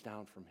gift comes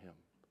down from him.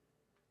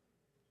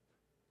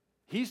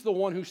 He's the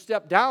one who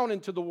stepped down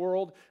into the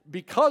world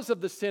because of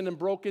the sin and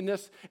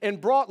brokenness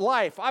and brought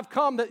life. I've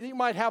come that you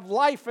might have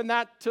life and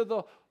that to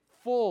the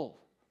full.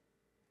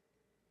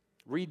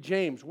 Read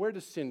James. Where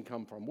does sin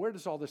come from? Where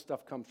does all this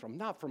stuff come from?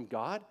 Not from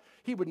God.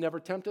 He would never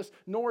tempt us,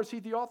 nor is he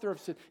the author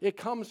of sin. It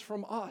comes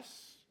from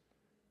us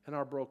and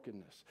our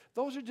brokenness.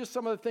 Those are just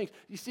some of the things.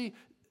 You see,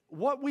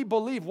 what we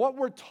believe, what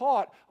we're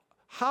taught,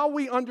 how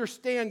we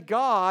understand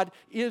God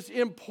is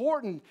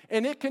important,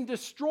 and it can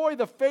destroy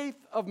the faith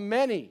of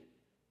many.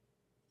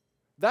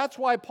 That's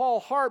why Paul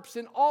harps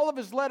in all of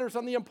his letters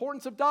on the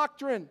importance of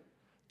doctrine,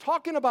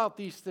 talking about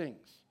these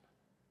things,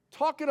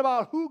 talking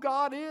about who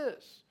God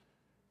is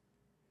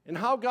and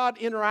how God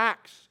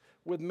interacts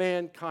with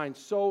mankind.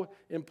 So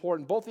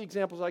important. Both the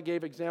examples I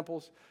gave,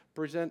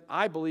 present,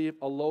 I believe,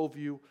 a low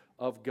view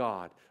of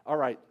God. All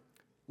right,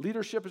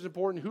 leadership is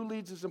important. Who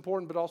leads is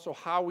important, but also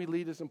how we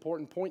lead is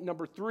important. Point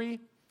number 3,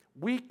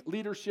 weak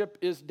leadership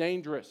is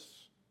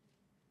dangerous.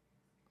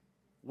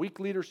 Weak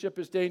leadership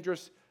is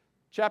dangerous.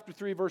 Chapter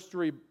 3,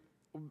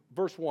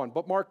 verse 1.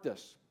 But mark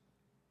this.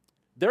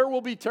 There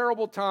will be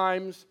terrible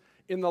times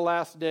in the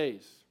last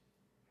days.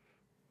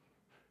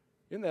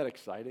 Isn't that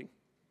exciting?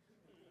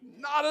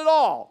 Not at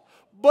all.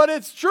 But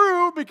it's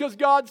true because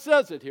God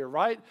says it here,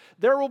 right?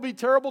 There will be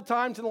terrible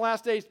times in the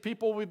last days.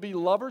 People will be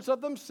lovers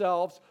of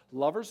themselves,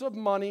 lovers of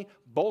money,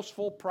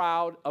 boastful,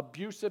 proud,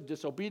 abusive,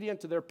 disobedient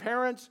to their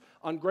parents,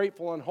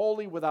 ungrateful,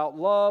 unholy, without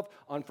love,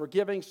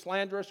 unforgiving,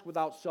 slanderous,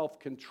 without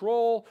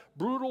self-control,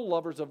 brutal,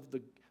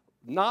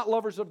 not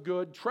lovers of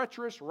good,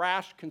 treacherous,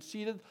 rash,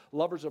 conceited,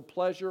 lovers of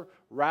pleasure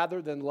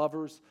rather than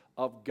lovers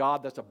of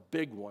God. That's a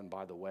big one,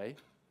 by the way.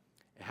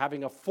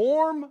 Having a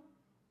form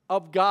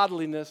of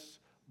godliness,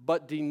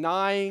 but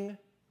denying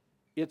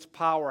its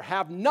power.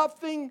 Have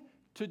nothing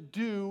to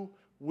do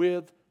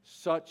with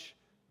such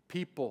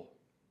people.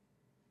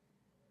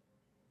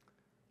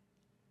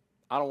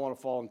 I don't want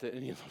to fall into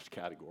any of those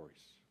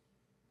categories.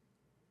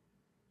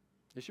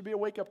 It should be a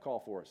wake-up call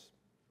for us.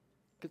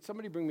 Could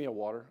somebody bring me a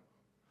water?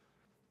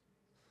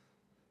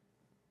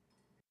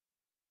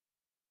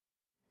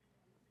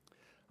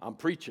 I'm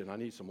preaching. I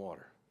need some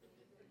water.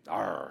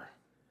 Arr.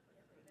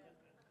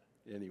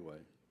 Anyway,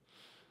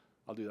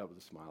 I'll do that with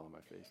a smile on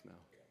my face now.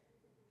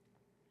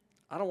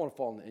 I don't want to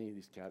fall into any of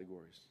these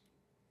categories.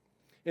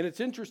 And it's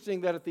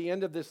interesting that at the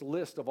end of this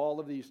list of all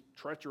of these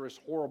treacherous,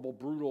 horrible,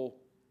 brutal,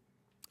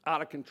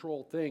 out of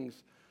control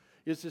things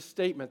is this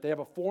statement. They have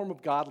a form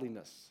of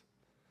godliness.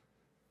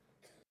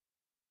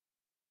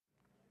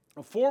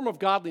 A form of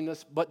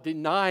godliness, but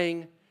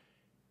denying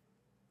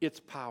its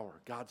power,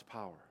 God's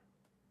power.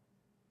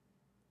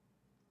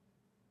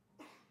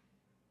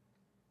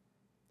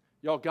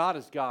 Y'all, God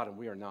is God and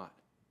we are not.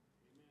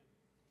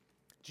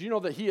 Do you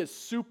know that he is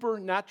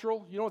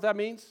supernatural? You know what that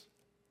means?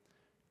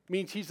 It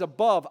means he's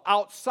above,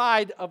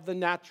 outside of the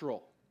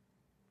natural.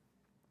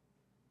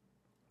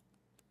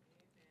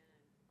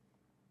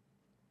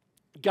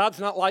 God's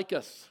not like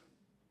us.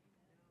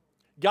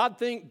 God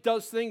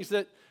does things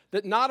that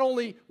not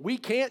only we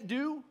can't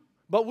do,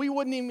 but we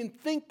wouldn't even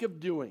think of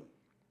doing.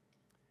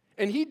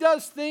 And he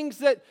does things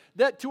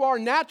that to our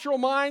natural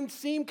mind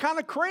seem kind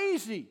of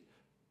crazy.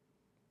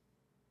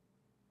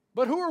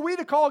 But who are we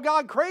to call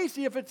God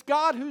crazy if it's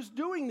God who's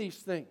doing these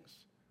things?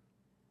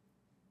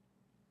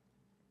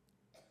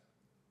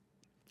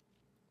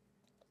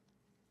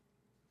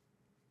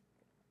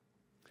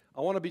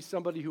 I want to be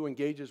somebody who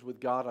engages with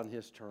God on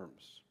his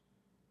terms.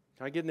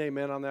 Can I get an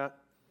amen on that?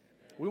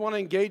 We want to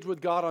engage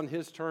with God on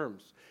his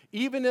terms,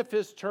 even if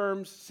his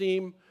terms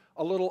seem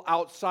a little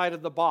outside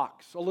of the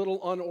box, a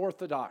little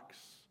unorthodox,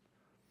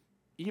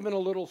 even a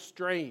little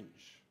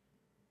strange.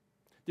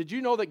 Did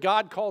you know that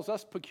God calls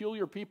us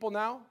peculiar people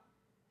now?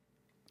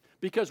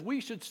 Because we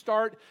should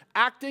start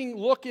acting,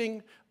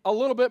 looking a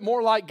little bit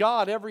more like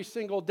God every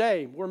single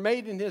day. We're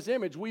made in his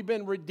image. We've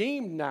been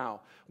redeemed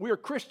now. We are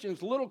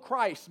Christians, little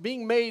Christ,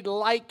 being made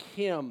like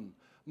him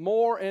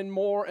more and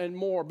more and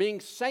more, being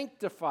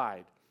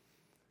sanctified.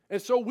 And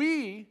so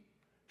we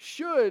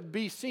should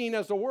be seen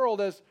as the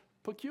world as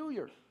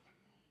peculiar.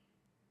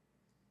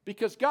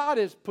 Because God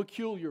is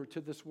peculiar to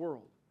this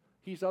world.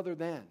 He's other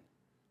than.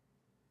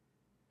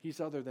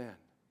 He's other than.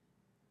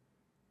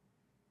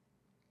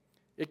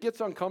 It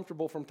gets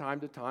uncomfortable from time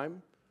to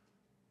time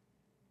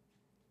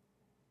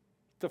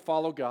to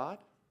follow God,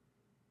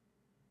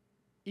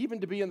 even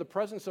to be in the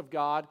presence of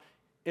God.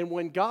 And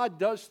when God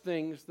does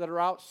things that are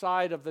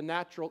outside of the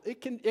natural,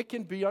 it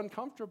can be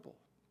uncomfortable.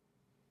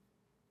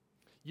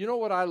 You know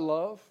what I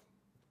love?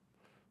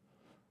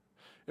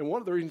 And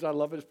one of the reasons I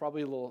love it is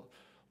probably a little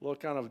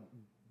kind of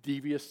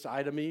devious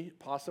side of me,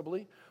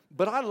 possibly.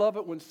 But I love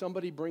it when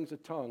somebody brings a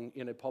tongue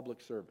in a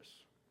public service.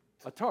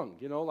 A tongue,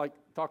 like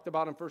talked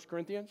about in 1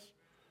 Corinthians.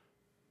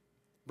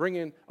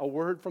 Bringing a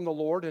word from the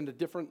Lord in a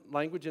different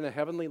language, in a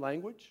heavenly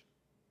language.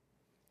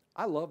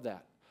 I love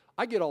that.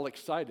 I get all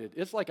excited.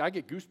 It's like I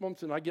get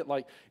goosebumps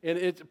and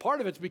and part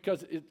of it's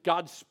because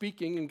God's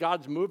speaking and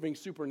God's moving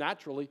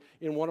supernaturally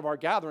in one of our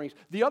gatherings.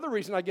 The other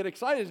reason I get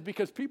excited is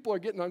because people are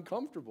getting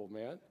uncomfortable,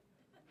 man.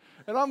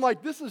 And I'm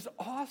like, this is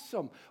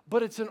awesome.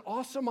 But it's an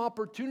awesome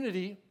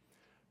opportunity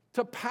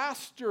to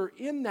pastor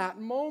in that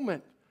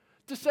moment.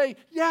 To say,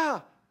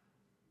 yeah,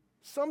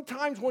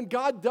 sometimes when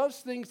God does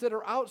things that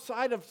are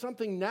outside of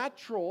something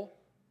natural,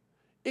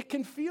 it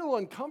can feel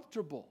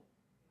uncomfortable.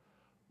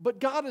 But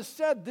God has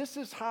said, this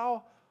is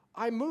how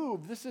I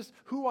move. This is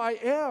who I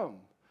am.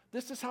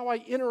 This is how I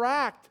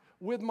interact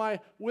with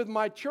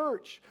my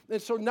church.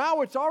 And so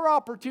now it's our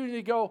opportunity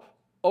to go,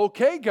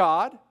 okay,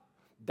 God,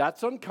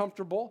 that's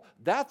uncomfortable,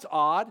 that's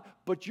odd,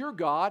 but you're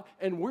God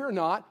and we're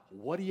not.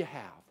 What do you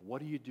have?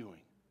 What are you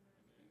doing?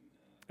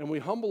 And we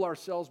humble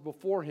ourselves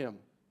before Him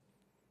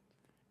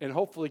and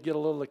hopefully get a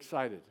little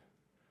excited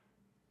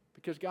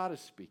because God is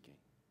speaking.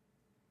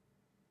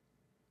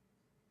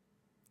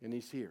 And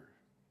He's here.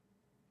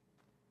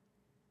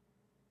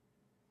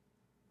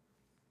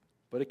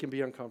 But it can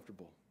be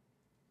uncomfortable.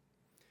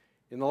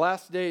 In the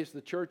last days,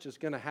 the church is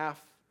going to have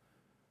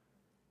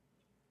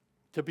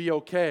to be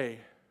okay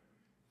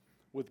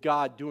with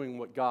God doing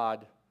what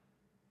God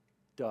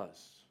does.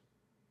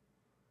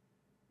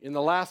 In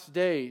the last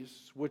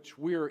days, which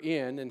we're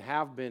in and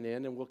have been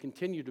in and will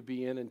continue to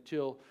be in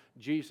until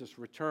Jesus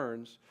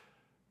returns,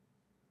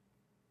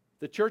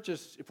 the church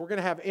is, if we're going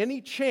to have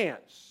any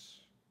chance,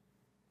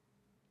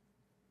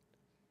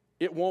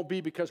 it won't be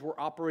because we're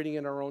operating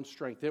in our own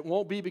strength. It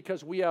won't be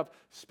because we have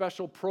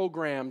special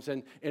programs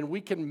and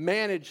we can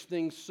manage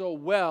things so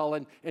well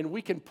and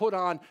we can put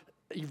on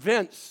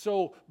events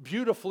so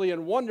beautifully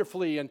and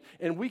wonderfully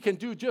and we can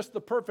do just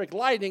the perfect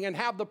lighting and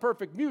have the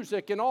perfect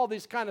music and all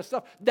this kind of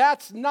stuff.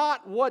 That's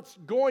not what's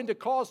going to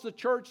cause the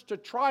church to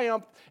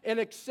triumph and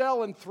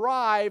excel and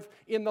thrive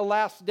in the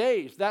last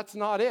days. That's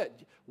not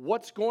it.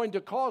 What's going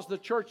to cause the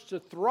church to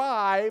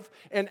thrive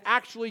and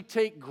actually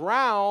take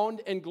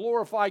ground and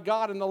glorify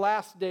God in the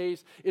last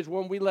days is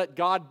when we let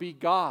God be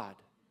God.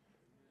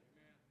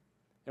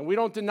 And we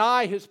don't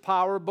deny His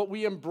power, but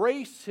we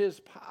embrace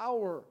His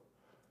power.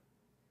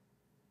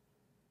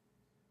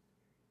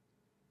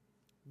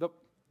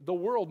 The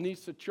world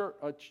needs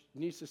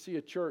to see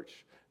a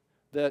church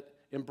that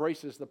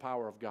embraces the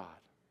power of God.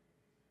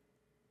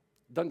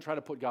 Doesn't try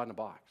to put God in a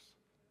box.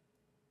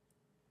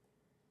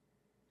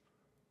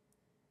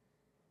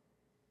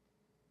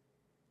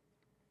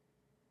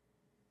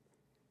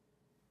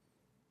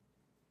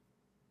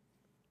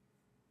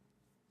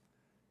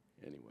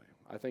 Anyway,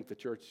 I think the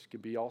church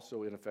can be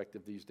also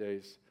ineffective these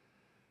days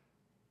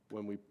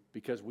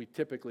because we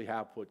typically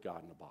have put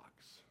God in a box.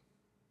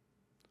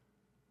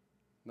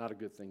 Not a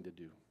good thing to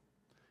do.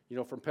 You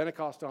know, from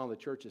Pentecost on, the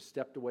church has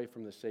stepped away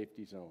from the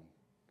safety zone.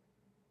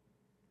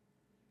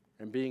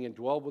 And being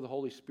indwelled with the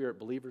Holy Spirit,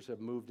 believers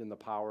have moved in the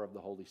power of the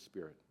Holy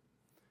Spirit.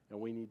 And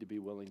we need to be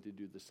willing to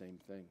do the same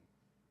thing.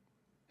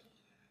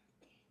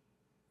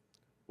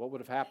 What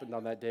would have happened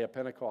on that day of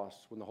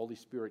Pentecost when the Holy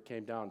Spirit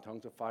came down,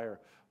 tongues of fire,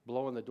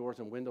 blowing the doors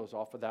and windows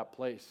off of that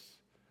place,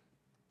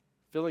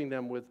 filling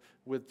them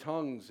with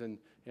tongues and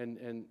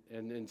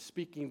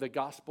speaking the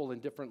gospel in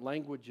different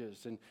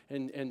languages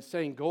and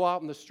saying, go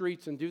out in the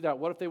streets and do that.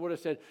 What if they would have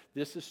said,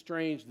 this is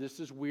strange, this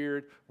is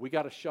weird, we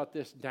got to shut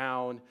this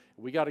down,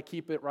 we got to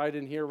keep it right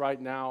in here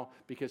right now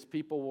because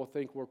people will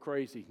think we're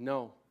crazy.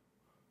 No.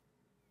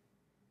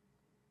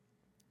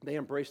 They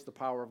embraced the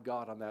power of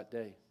God on that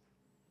day.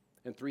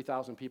 And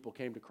 3,000 people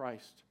came to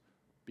Christ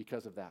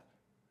because of that.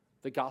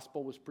 The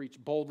gospel was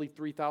preached boldly.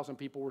 3,000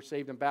 people were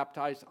saved and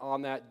baptized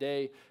on that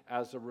day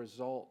as a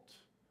result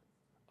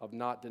of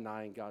not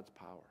denying God's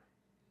power,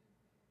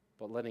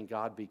 but letting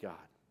God be God.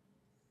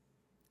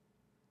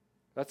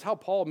 That's how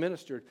Paul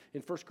ministered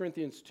in 1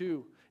 Corinthians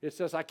 2. It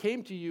says, I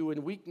came to you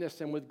in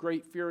weakness and with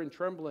great fear and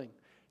trembling.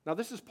 Now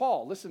this is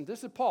Paul. Listen,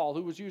 this is Paul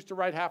who was used to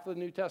write half of the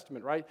New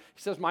Testament, right?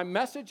 He says, my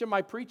message and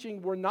my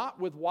preaching were not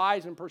with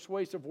wise and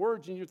persuasive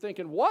words. And you're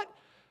thinking, what?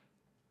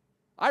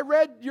 I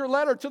read your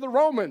letter to the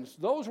Romans.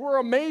 Those were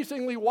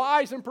amazingly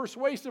wise and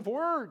persuasive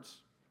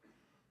words.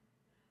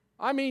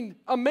 I mean,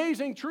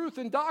 amazing truth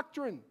and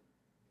doctrine.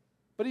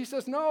 But he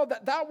says, no,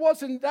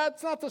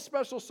 that's not the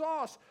special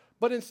sauce.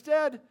 But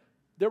instead,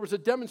 there was a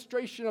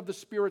demonstration of the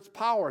Spirit's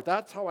power.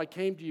 That's how I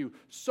came to you.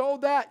 So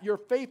that your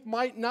faith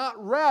might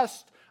not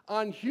rest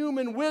on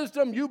human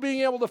wisdom, you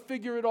being able to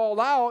figure it all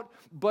out,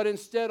 but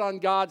instead on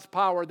God's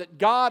power, that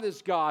God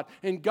is God,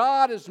 and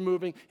God is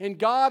moving, and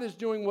God is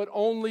doing what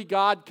only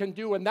God can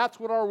do. And that's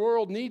what our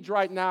world needs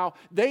right now.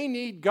 They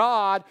need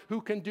God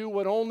who can do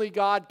what only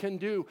God can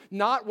do,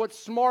 not what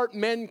smart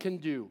men can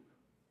do.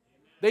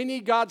 They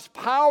need God's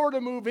power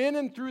to move in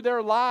and through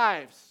their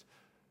lives,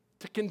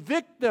 to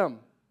convict them,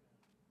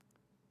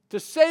 to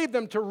save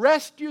them, to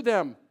rescue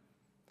them,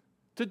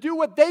 to do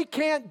what they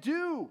can't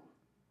do.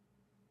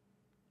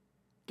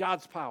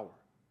 God's power.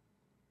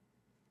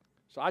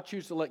 So I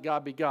choose to let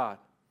God be God.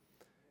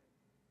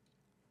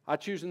 I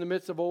choose in the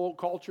midst of old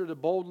culture to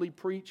boldly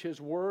preach His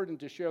word and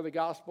to share the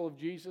gospel of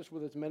Jesus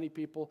with as many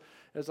people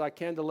as I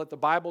can, to let the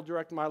Bible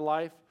direct my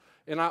life.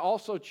 And I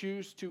also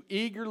choose to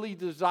eagerly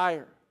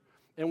desire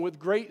and with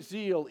great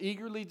zeal,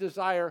 eagerly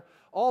desire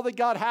all that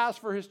God has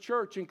for His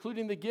church,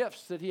 including the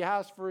gifts that He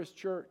has for His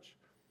church.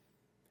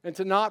 and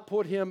to not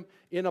put him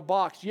in a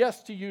box.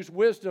 Yes, to use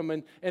wisdom,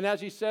 and as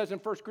he says in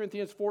 1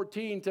 Corinthians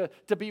 14,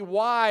 to be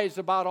wise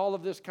about all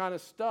of this kind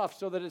of stuff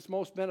so that it's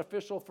most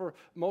beneficial for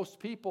most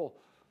people.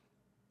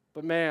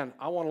 But man,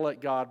 I want to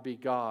let God be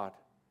God.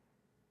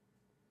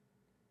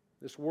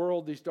 This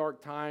world, these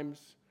dark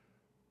times,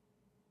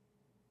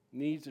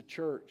 needs a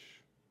church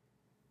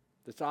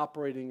that's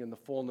operating in the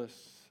fullness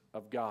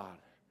of God.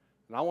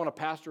 And I want to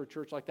pastor a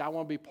church like that. I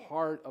want to be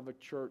part of a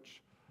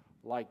church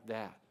like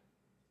that.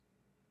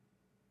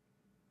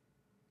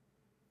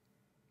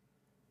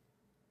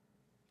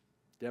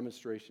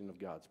 Demonstration of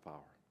God's power.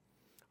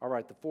 All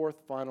right, the fourth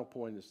final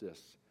point is this.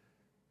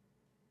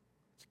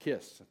 It's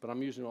KISS, but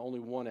I'm using only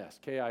one S,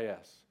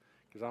 K-I-S,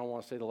 because I don't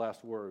want to say the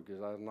last word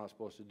because I'm not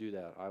supposed to do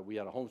that. We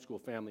had a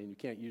homeschool family, and you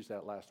can't use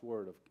that last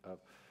word of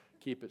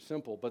keep it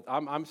simple. But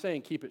I'm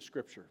saying keep it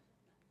Scripture.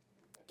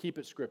 Keep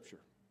it Scripture.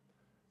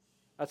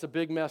 That's a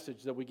big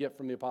message that we get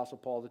from the Apostle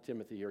Paul to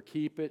Timothy here.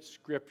 Keep it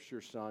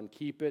Scripture, son.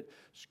 Keep it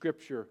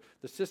Scripture.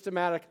 The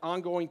systematic,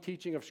 ongoing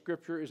teaching of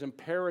Scripture is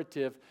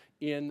imperative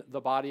in the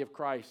body of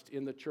Christ,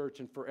 in the church,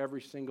 and for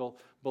every single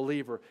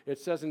believer. It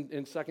says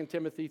in 2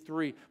 Timothy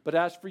 3, "But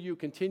as for you,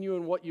 continue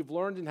in what you've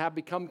learned and have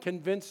become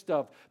convinced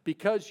of,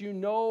 because you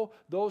know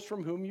those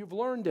from whom you've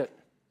learned it."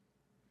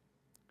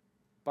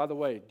 By the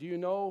way, do you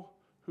know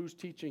who's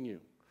teaching you?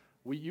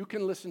 You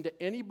can listen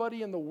to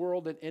anybody in the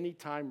world at any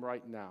time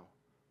right now.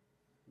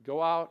 Go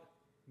out,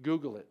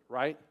 Google it,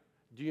 right?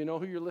 Do you know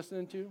who you're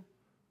listening to?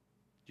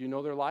 Do you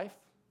know their life?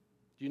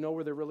 Do you know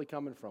where they're really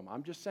coming from?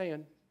 I'm just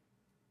saying.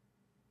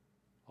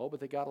 Oh, but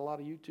they got a lot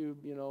of YouTube,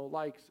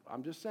 likes.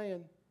 I'm just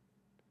saying.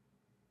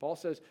 Paul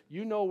says,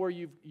 you know where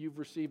you've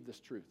received this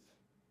truth.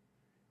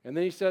 And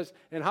then he says,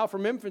 and how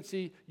from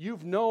infancy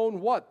you've known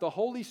what? The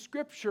Holy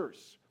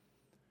Scriptures.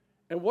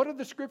 And what are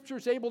the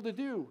Scriptures able to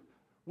do?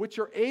 Which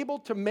are able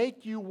to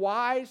make you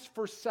wise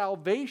for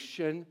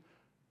salvation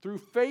through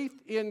faith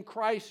in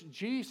Christ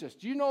Jesus.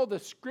 Do you know the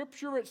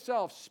Scripture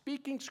itself,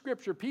 speaking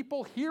Scripture,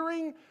 people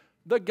hearing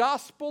the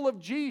gospel of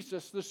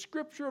Jesus, the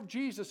Scripture of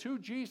Jesus, who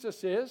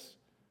Jesus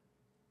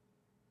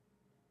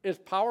is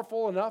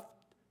powerful enough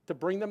to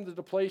bring them to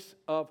the place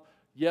of,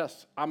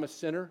 yes, I'm a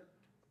sinner,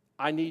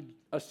 I need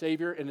a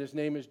Savior, and His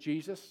name is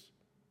Jesus.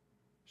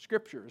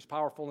 Scripture is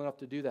powerful enough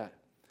to do that.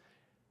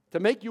 To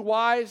make you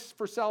wise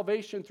for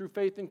salvation through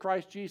faith in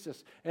Christ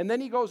Jesus. And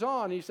then he goes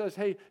on, he says,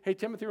 hey,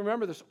 Timothy,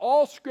 remember this.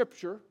 All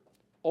Scripture,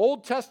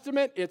 Old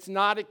Testament, it's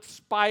not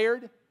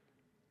expired.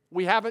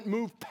 We haven't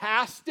moved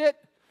past it.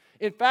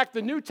 In fact,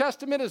 the New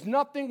Testament is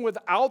nothing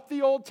without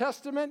the Old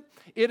Testament.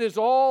 It is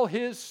all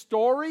His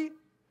story.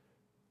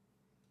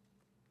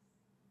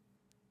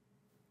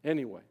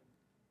 Anyway,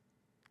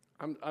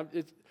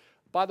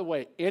 by the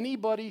way,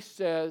 anybody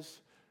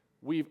says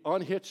we've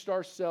unhitched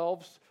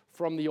ourselves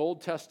from the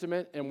Old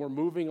Testament and we're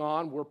moving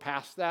on, we're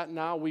past that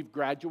now, we've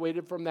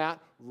graduated from that,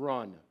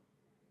 run.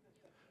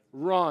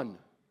 Run.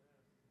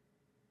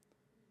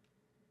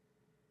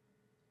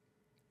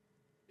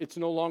 It's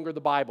no longer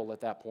the Bible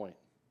at that point.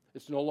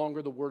 It's no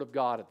longer the Word of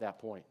God at that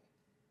point.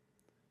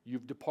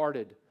 You've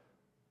departed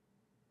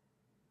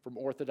from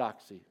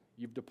orthodoxy.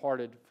 You've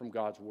departed from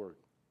God's Word.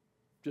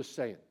 Just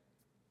saying.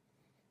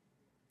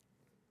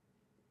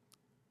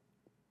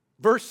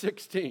 Verse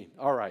 16,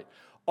 all right.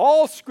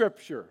 All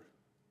Scripture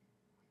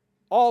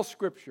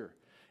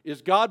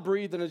is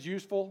God-breathed and is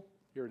useful.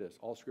 Here it is,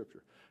 all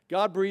Scripture.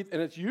 God-breathed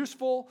and it's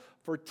useful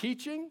for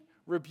teaching,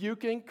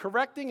 rebuking,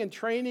 correcting, and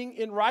training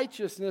in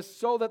righteousness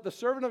so that the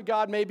servant of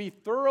God may be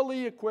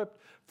thoroughly equipped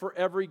for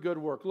every good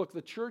work. Look,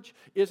 the church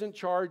isn't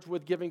charged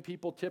with giving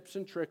people tips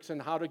and tricks on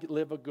how to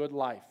live a good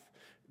life.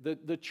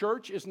 The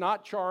church is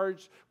not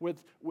charged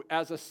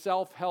as a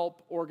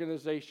self-help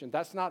organization.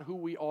 That's not who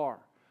we are.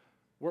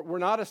 We're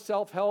not a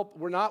self-help.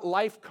 We're not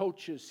life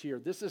coaches here.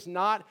 This is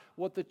not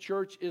what the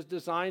church is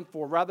designed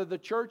for. Rather, the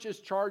church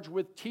is charged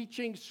with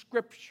teaching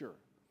Scripture,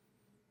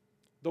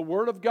 the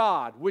Word of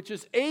God, which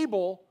is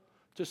able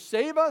to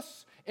save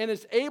us and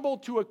is able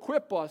to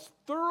equip us,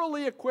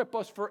 thoroughly equip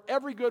us for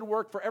every good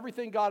work, for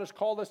everything God has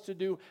called us to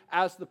do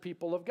as the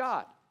people of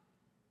God.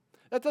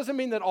 That doesn't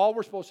mean that all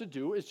we're supposed to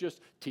do is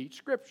just teach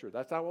Scripture.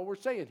 That's not what we're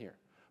saying here.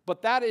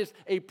 But that is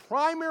a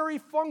primary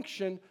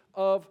function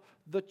of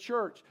the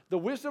church. The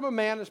wisdom of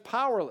man is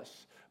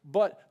powerless,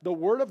 but the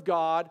Word of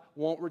God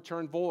won't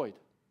return void.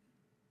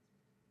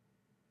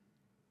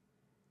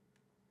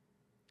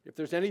 If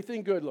there's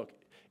anything good, look,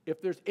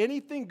 if there's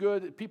anything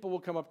good, people will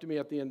come up to me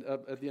at the end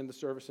of the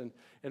service, and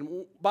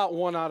about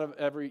one out of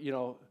every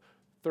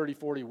 30,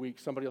 40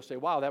 weeks, somebody will say,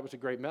 wow, that was a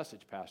great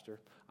message, Pastor.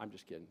 I'm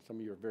just kidding. Some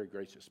of you are very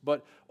gracious.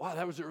 But, wow,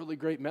 that was a really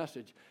great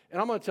message.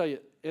 And I'm going to tell you,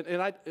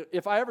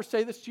 if I ever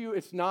say this to you,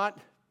 it's not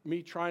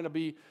me trying to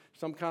be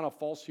some kind of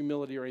false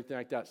humility or anything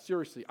like that.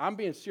 Seriously, I'm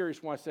being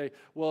serious when I say,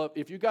 well,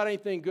 if you got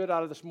anything good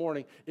out of this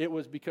morning, it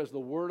was because the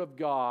Word of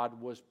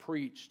God was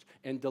preached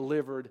and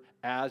delivered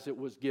as it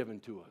was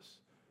given to us.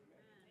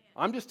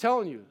 I'm just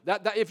telling you,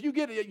 that if you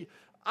get it,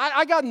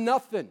 I got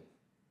nothing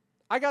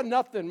I got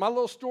nothing. My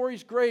little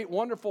story's great,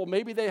 wonderful.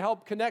 Maybe they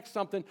help connect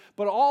something.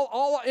 But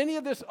any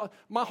of this,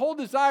 my whole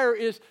desire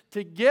is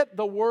to get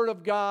the Word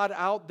of God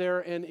out there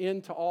and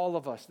into all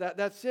of us.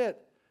 That's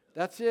it.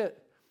 That's it.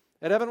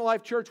 At Evident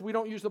Life Church, we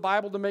don't use the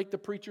Bible to make the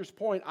preacher's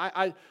point.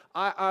 I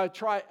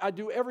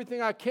do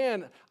everything I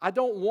can. I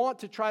don't want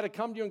to try to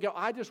come to you and go,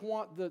 I just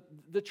want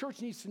the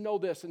church needs to know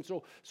this. And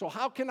so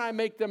how can I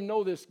make them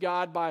know this,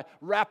 God, by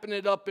wrapping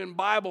it up in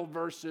Bible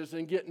verses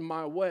and getting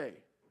my way?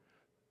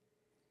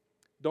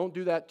 Don't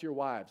do that to your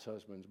wives,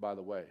 husbands, by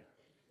the way.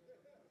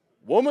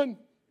 Woman,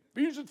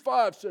 Ephesians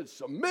 5 says,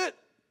 submit.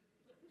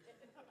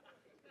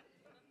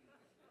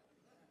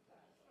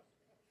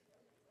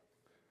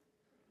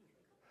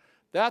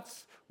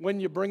 That's when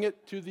you bring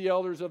it to the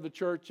elders of the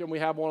church and we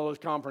have one of those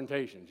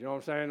confrontations. You know what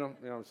I'm saying?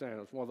 You know what I'm saying?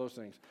 It's one of those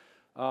things.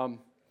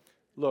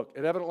 Look,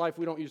 at Evident Life,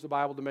 we don't use the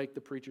Bible to make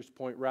the preacher's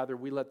point. Rather,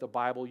 we let the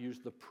Bible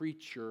use the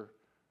preacher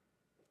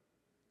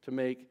to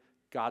make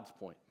God's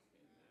point.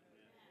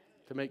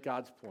 To make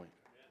God's point.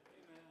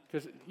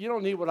 Because you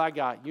don't need what I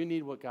got. You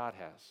need what God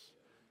has.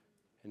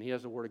 And He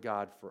has the Word of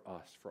God for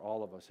us, for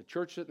all of us. A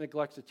church that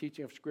neglects the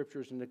teaching of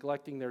Scriptures and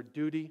neglecting their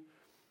duty.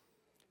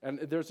 And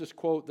there's this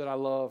quote that I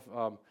love.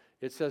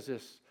 It says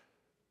this.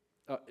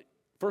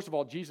 First of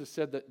all, Jesus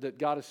said that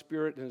God is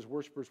spirit and His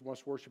worshipers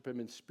must worship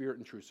Him in spirit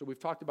and truth. So we've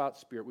talked about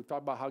spirit. We've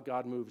talked about how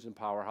God moves in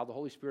power, how the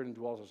Holy Spirit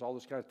indwells us, all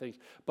those kind of things.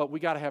 But we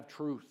got to have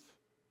truth.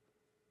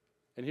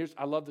 And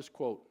I love this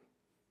quote.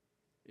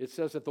 It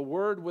says that the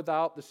Word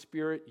without the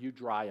Spirit, you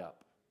dry up.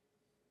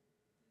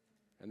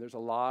 And there's a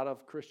lot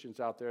of Christians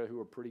out there who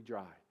are pretty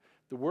dry.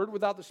 The Word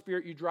without the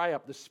Spirit, you dry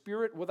up. The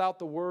Spirit without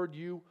the Word,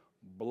 you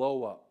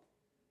blow up.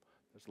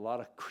 There's a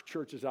lot of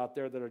churches out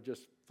there that are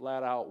just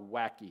flat out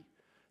wacky.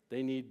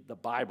 They need the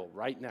Bible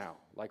right now,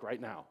 like right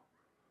now,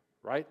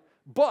 right?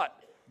 But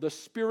the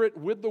Spirit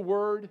with the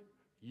Word,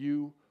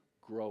 you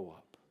grow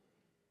up.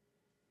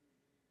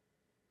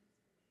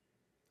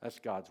 That's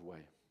God's way.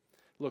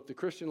 Look, the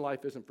Christian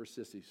life isn't for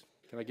sissies.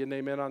 Can I get an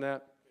amen on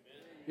that?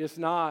 Amen. It's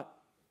not.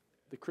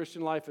 The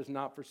Christian life is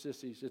not for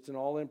sissies. It's an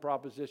all-in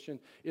proposition.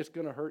 It's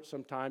going to hurt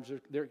sometimes.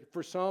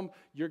 For some,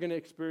 you're going to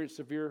experience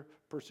severe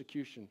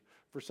persecution.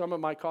 For some, it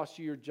might cost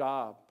you your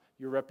job,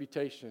 your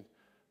reputation,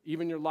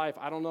 even your life.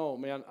 I don't know,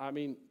 man. I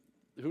mean,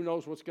 who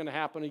knows what's going to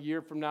happen a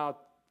year from now,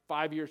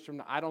 5 years from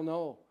now? I don't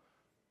know.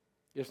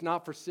 It's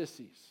not for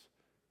sissies.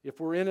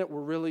 If we're in it,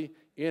 we're really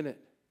in it.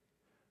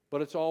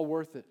 But it's all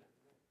worth it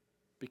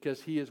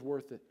because He is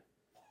worth it.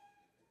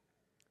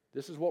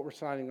 This is what we're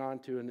signing on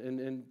to.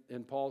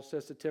 And Paul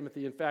says to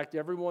Timothy, in fact,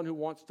 everyone who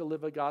wants to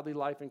live a godly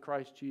life in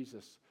Christ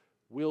Jesus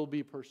will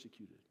be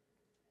persecuted.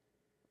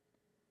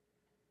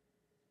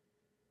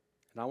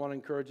 And I want to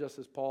encourage us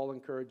as Paul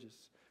encourages.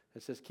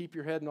 It says, keep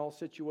your head in all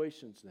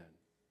situations then.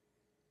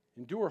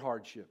 Endure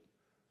hardship.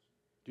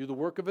 Do the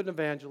work of an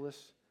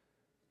evangelist.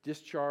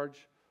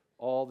 Discharge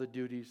all the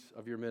duties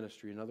of your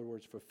ministry. In other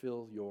words,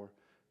 fulfill your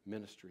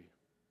ministry.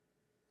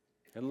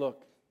 And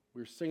look,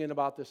 we were singing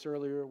about this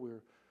earlier. We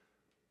were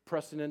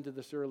pressing into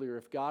this earlier.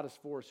 If God is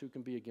for us, who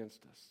can be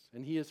against us?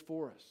 And He is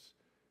for us.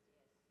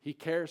 He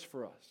cares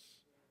for us.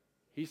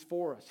 He's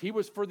for us. He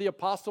was for the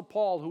Apostle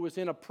Paul, who was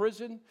in a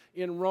prison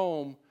in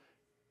Rome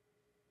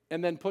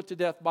and then put to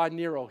death by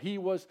Nero. He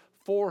was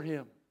for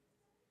him.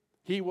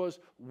 He was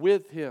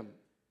with him.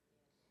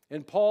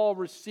 And Paul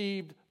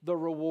received the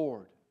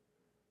reward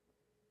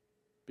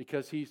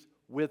because he's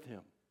with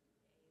him.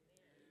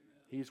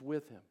 He's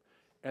with him.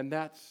 And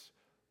that's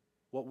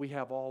what we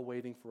have all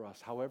waiting for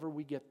us, however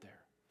we get there.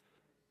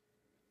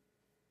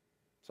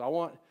 So I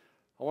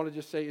want to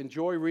just say,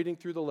 enjoy reading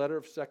through the letter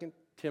of 2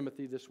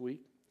 Timothy this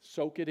week.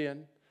 Soak it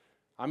in.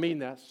 I mean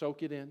that.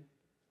 Soak it in.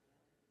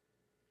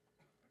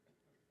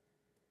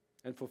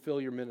 And fulfill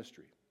your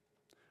ministry.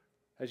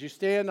 As you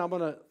stand, I'm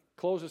going to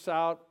close us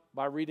out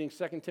by reading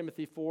 2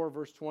 Timothy 4,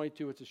 verse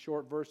 22. It's a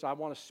short verse. I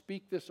want to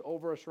speak this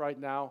over us right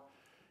now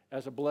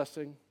as a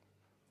blessing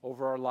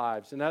over our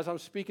lives. And as I'm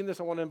speaking this,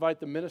 I want to invite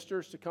the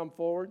ministers to come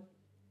forward.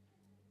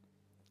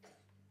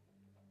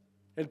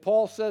 And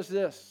Paul says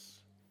this,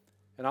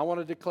 and I want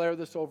to declare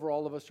this over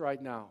all of us right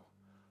now.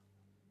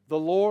 The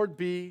Lord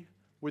be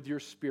with your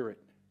spirit,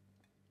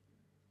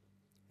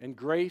 and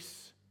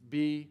grace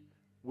be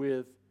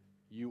with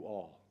you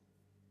all.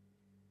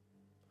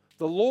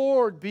 The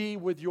Lord be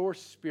with your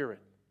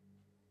spirit,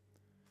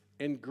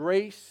 and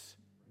grace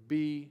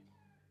be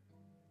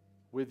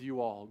with you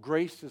all.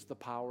 Grace is the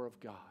power of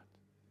God.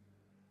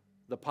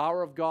 The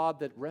power of God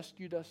that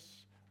rescued us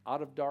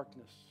out of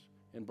darkness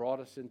and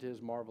brought us into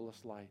His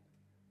marvelous light.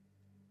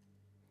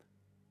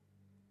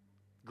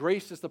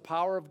 Grace is the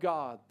power of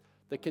God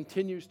that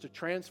continues to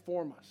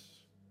transform us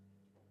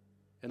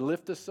and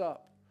lift us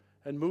up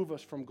and move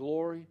us from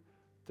glory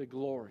to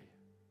glory.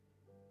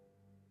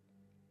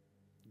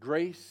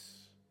 Grace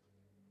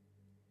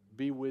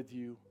be with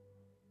you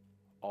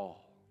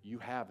all. You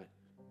have it.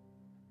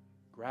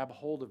 Grab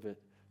hold of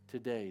it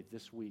today,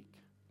 this week.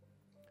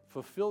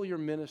 Fulfill your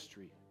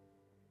ministry.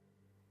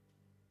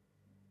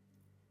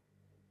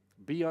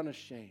 Be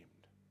unashamed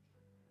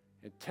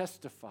and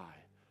testify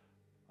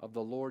of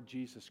the Lord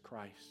Jesus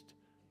Christ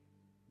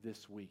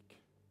this week.